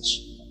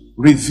message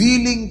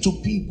revealing to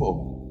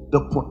people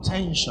the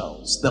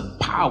potentials, the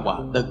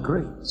power, the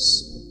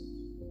grace.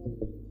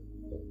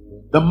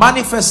 The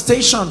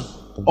manifestation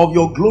of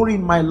your glory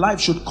in my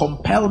life should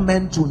compel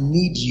men to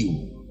need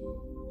you,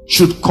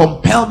 should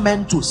compel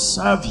men to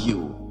serve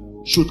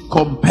you, should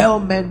compel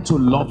men to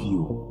love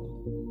you.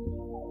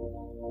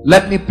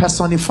 Let me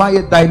personify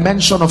a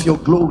dimension of your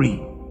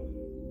glory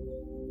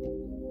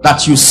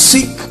that you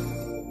seek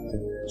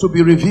to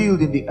be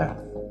revealed in the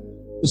earth.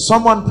 Is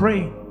someone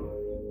praying?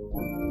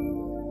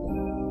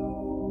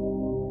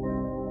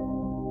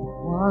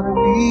 Wanna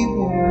be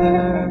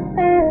there.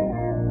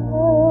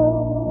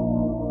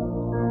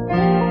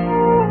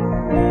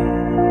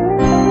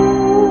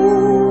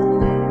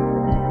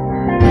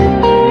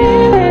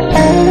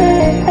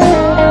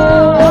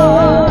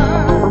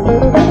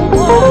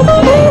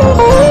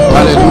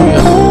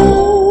 Hallelujah.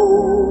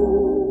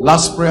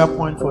 Last prayer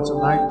point for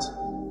tonight.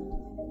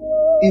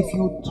 If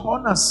you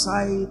turn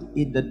aside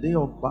in the day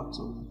of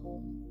battle,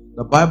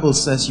 the Bible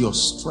says your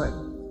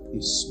strength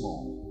is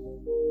small.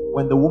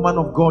 When the woman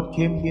of God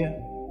came here,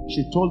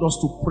 she told us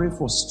to pray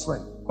for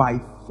strength. By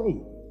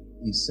faith,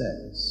 he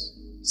says,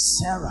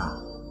 Sarah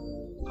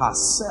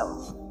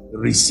herself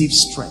received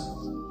strength.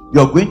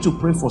 You're going to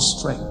pray for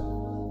strength.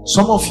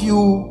 Some of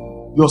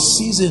you, your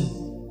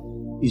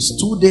season is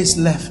 2 days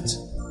left,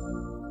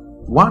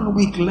 1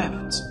 week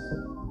left,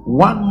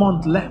 1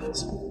 month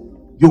left.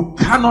 You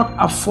cannot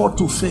afford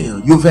to fail.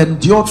 You've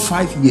endured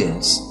 5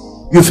 years.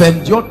 You've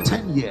endured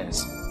 10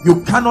 years.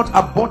 You cannot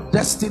abort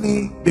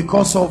destiny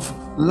because of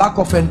lack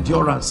of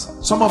endurance.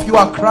 Some of you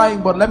are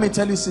crying, but let me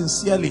tell you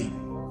sincerely,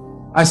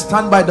 I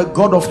stand by the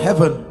God of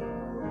heaven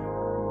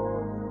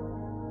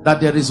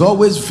that there is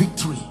always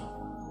victory.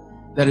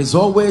 There is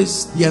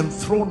always the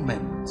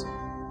enthronement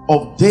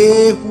of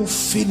they who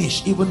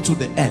finish even to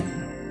the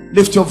end.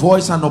 Lift your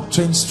voice and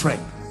obtain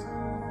strength.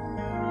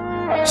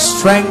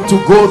 Strength to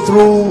go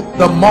through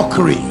the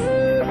mockery.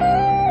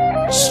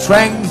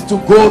 Strength to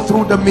go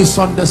through the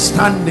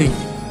misunderstanding.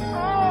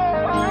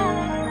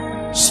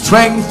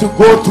 Strength to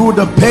go through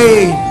the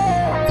pain.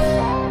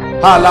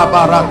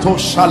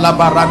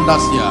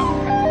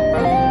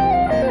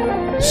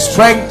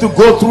 Strength to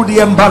go through the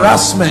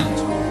embarrassment.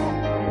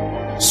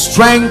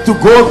 Strength to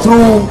go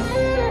through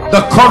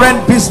the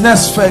current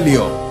business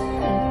failure.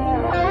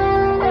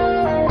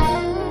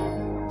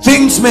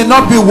 Things may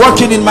not be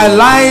working in my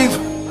life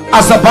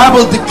as the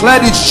Bible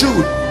declared it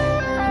should.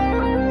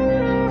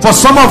 For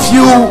some of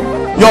you,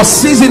 your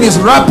season is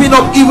wrapping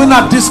up even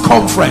at this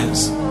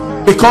conference,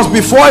 because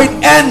before it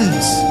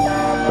ends,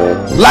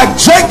 like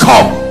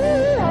Jacob,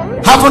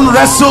 having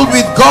wrestled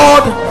with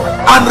God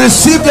and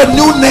received a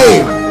new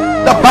name,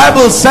 the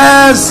Bible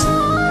says,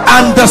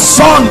 and the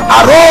sun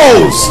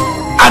arose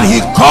and he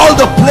called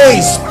the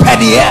place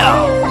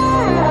Peniel.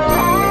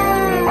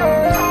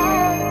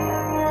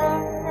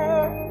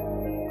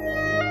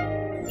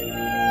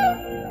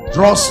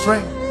 Draw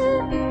strength.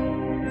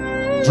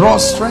 Draw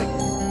strength.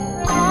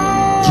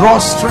 Draw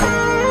strength.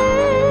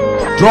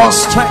 Draw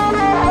strength.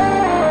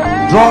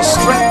 Draw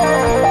strength.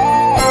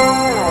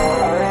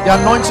 The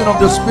anointing of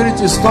the Spirit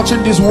is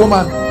touching this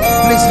woman.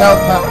 Please help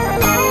her.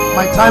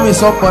 My time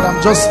is up, but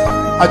I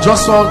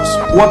just saw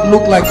what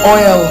looked like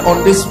oil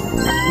on this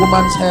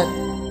woman's head.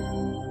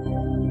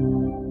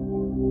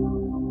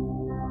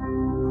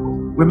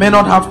 We may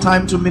not have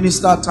time to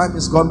minister. Time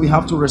is gone. We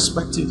have to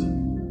respect it.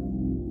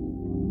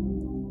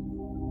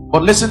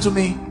 But listen to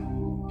me,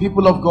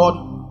 people of God.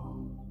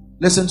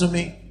 Listen to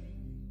me.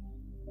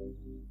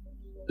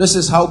 This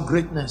is how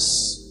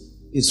greatness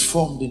is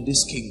formed in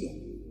this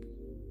kingdom.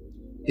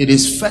 It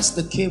is first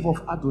the cave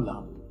of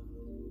Adullam.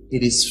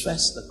 It is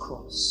first the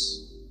cross.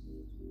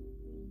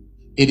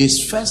 It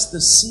is first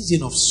the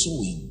season of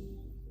sowing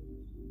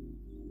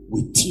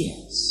with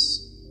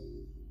tears.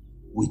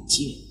 With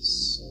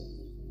tears.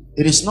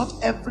 It is not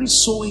every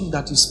sowing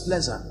that is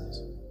pleasant.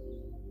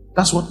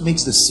 That's what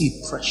makes the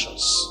seed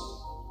precious,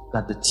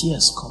 that the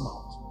tears come out.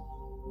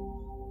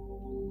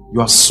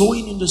 You are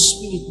sowing in the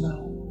Spirit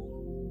now.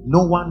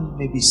 No one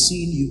may be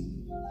seeing you.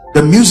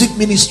 The music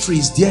ministry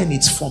is there in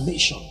its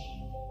formation.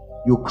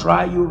 You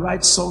cry, you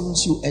write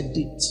songs, you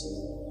edit.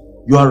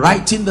 You are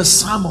writing the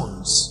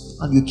sermons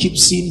and you keep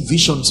seeing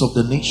visions of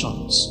the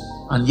nations,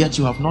 and yet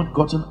you have not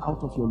gotten out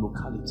of your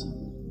locality.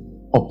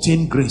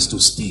 Obtain grace to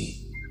stay.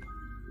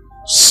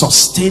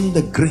 Sustain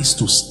the grace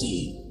to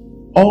stay.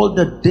 All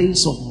the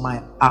days of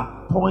my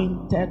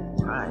appointed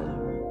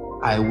time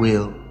I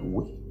will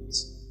wait.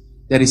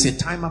 There is a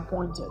time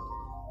appointed.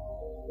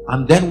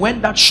 And then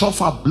when that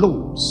shofar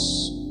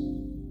blows,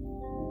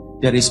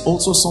 there is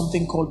also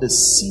something called the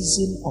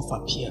season of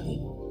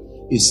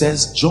appearing. It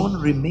says John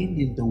remained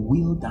in the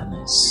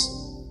wilderness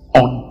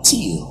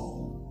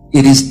until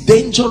it is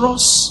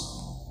dangerous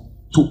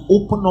to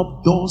open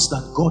up doors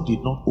that God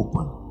did not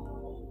open.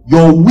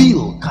 Your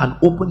will can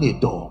open a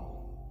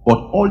door, but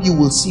all you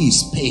will see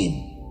is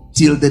pain.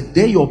 Till the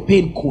day your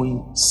pain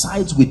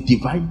coincides with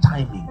divine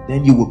timing,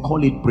 then you will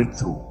call it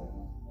breakthrough.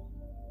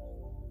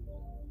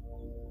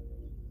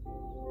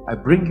 I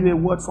bring you a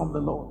word from the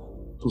Lord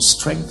to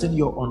strengthen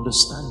your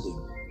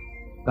understanding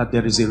that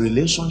there is a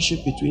relationship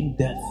between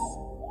death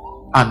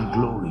and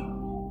glory.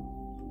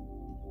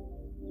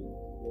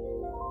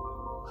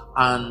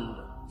 And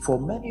for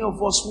many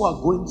of us who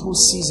are going through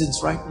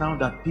seasons right now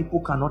that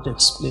people cannot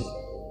explain,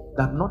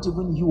 that not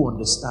even you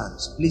understand,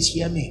 please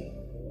hear me.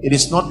 It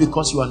is not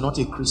because you are not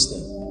a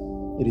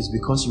Christian. It is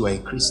because you are a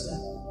Christian.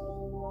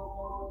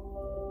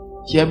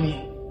 Hear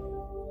me.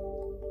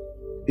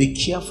 Be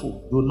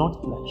careful. Do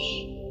not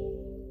flesh.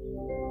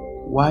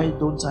 Why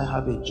don't I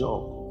have a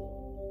job?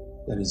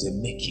 There is a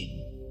making.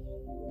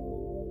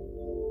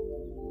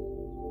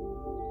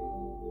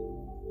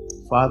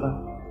 Father,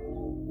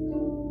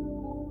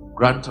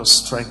 grant us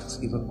strength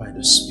even by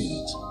the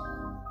Spirit.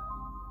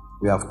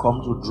 We have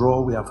come to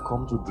draw, we have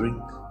come to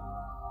drink,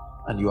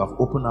 and you have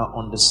opened our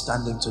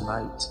understanding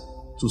tonight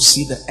to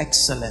see the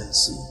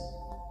excellency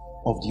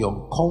of the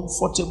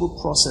uncomfortable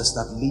process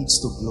that leads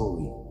to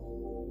glory.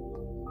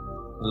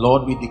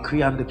 Lord, we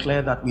decree and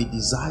declare that we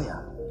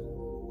desire,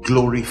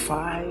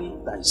 glorify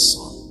thy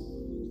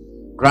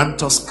Son.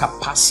 Grant us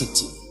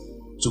capacity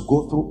to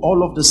go through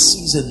all of the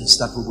seasons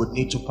that we would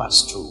need to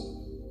pass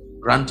through.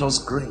 Grant us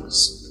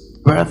grace.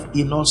 Birth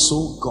in us,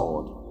 O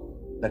God,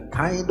 the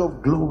kind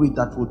of glory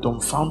that will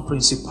dumbfound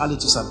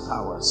principalities and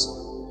powers.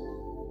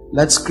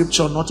 Let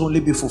scripture not only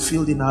be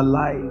fulfilled in our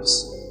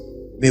lives,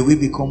 may we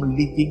become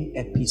living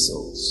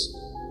epistles.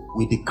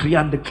 We decree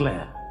and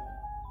declare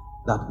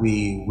that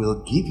we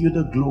will give you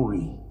the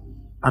glory,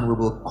 and we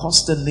will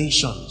cause the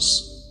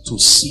nations to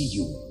see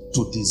you,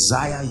 to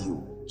desire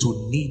you,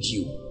 to need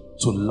you,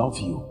 to love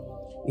you,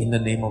 in the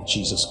name of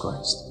Jesus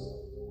Christ.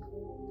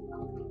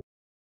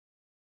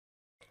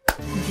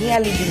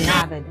 Dearly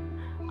beloved,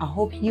 I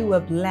hope you were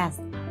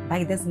blessed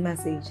by this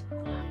message.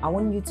 I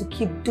want you to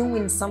keep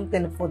doing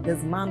something for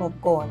this man of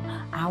God,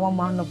 our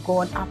man of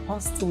God,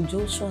 Apostle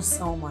Joshua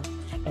Selman.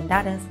 And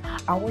that is,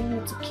 I want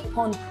you to keep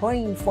on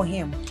praying for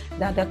him,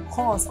 that the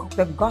cause of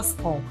the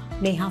gospel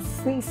may have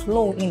free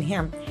flow in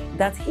him,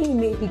 that he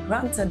may be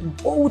granted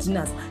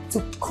boldness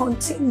to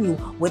continue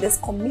with this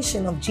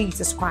commission of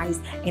Jesus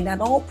Christ, and that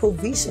all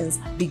provisions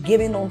be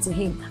given unto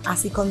him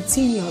as he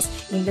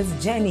continues in this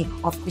journey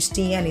of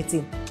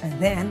Christianity.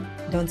 And then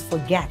don't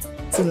forget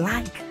to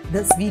like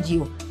this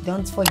video.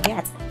 Don't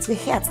forget to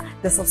hit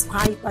the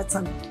subscribe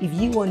button if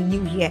you are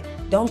new here.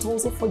 Don't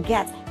also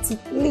forget to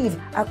leave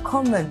a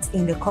comment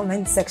in the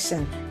comment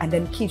section, and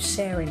then keep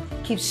sharing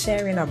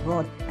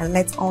abroad, and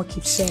let's all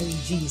keep sharing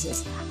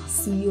Jesus. I'll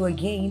see you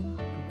again.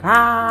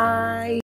 Bye.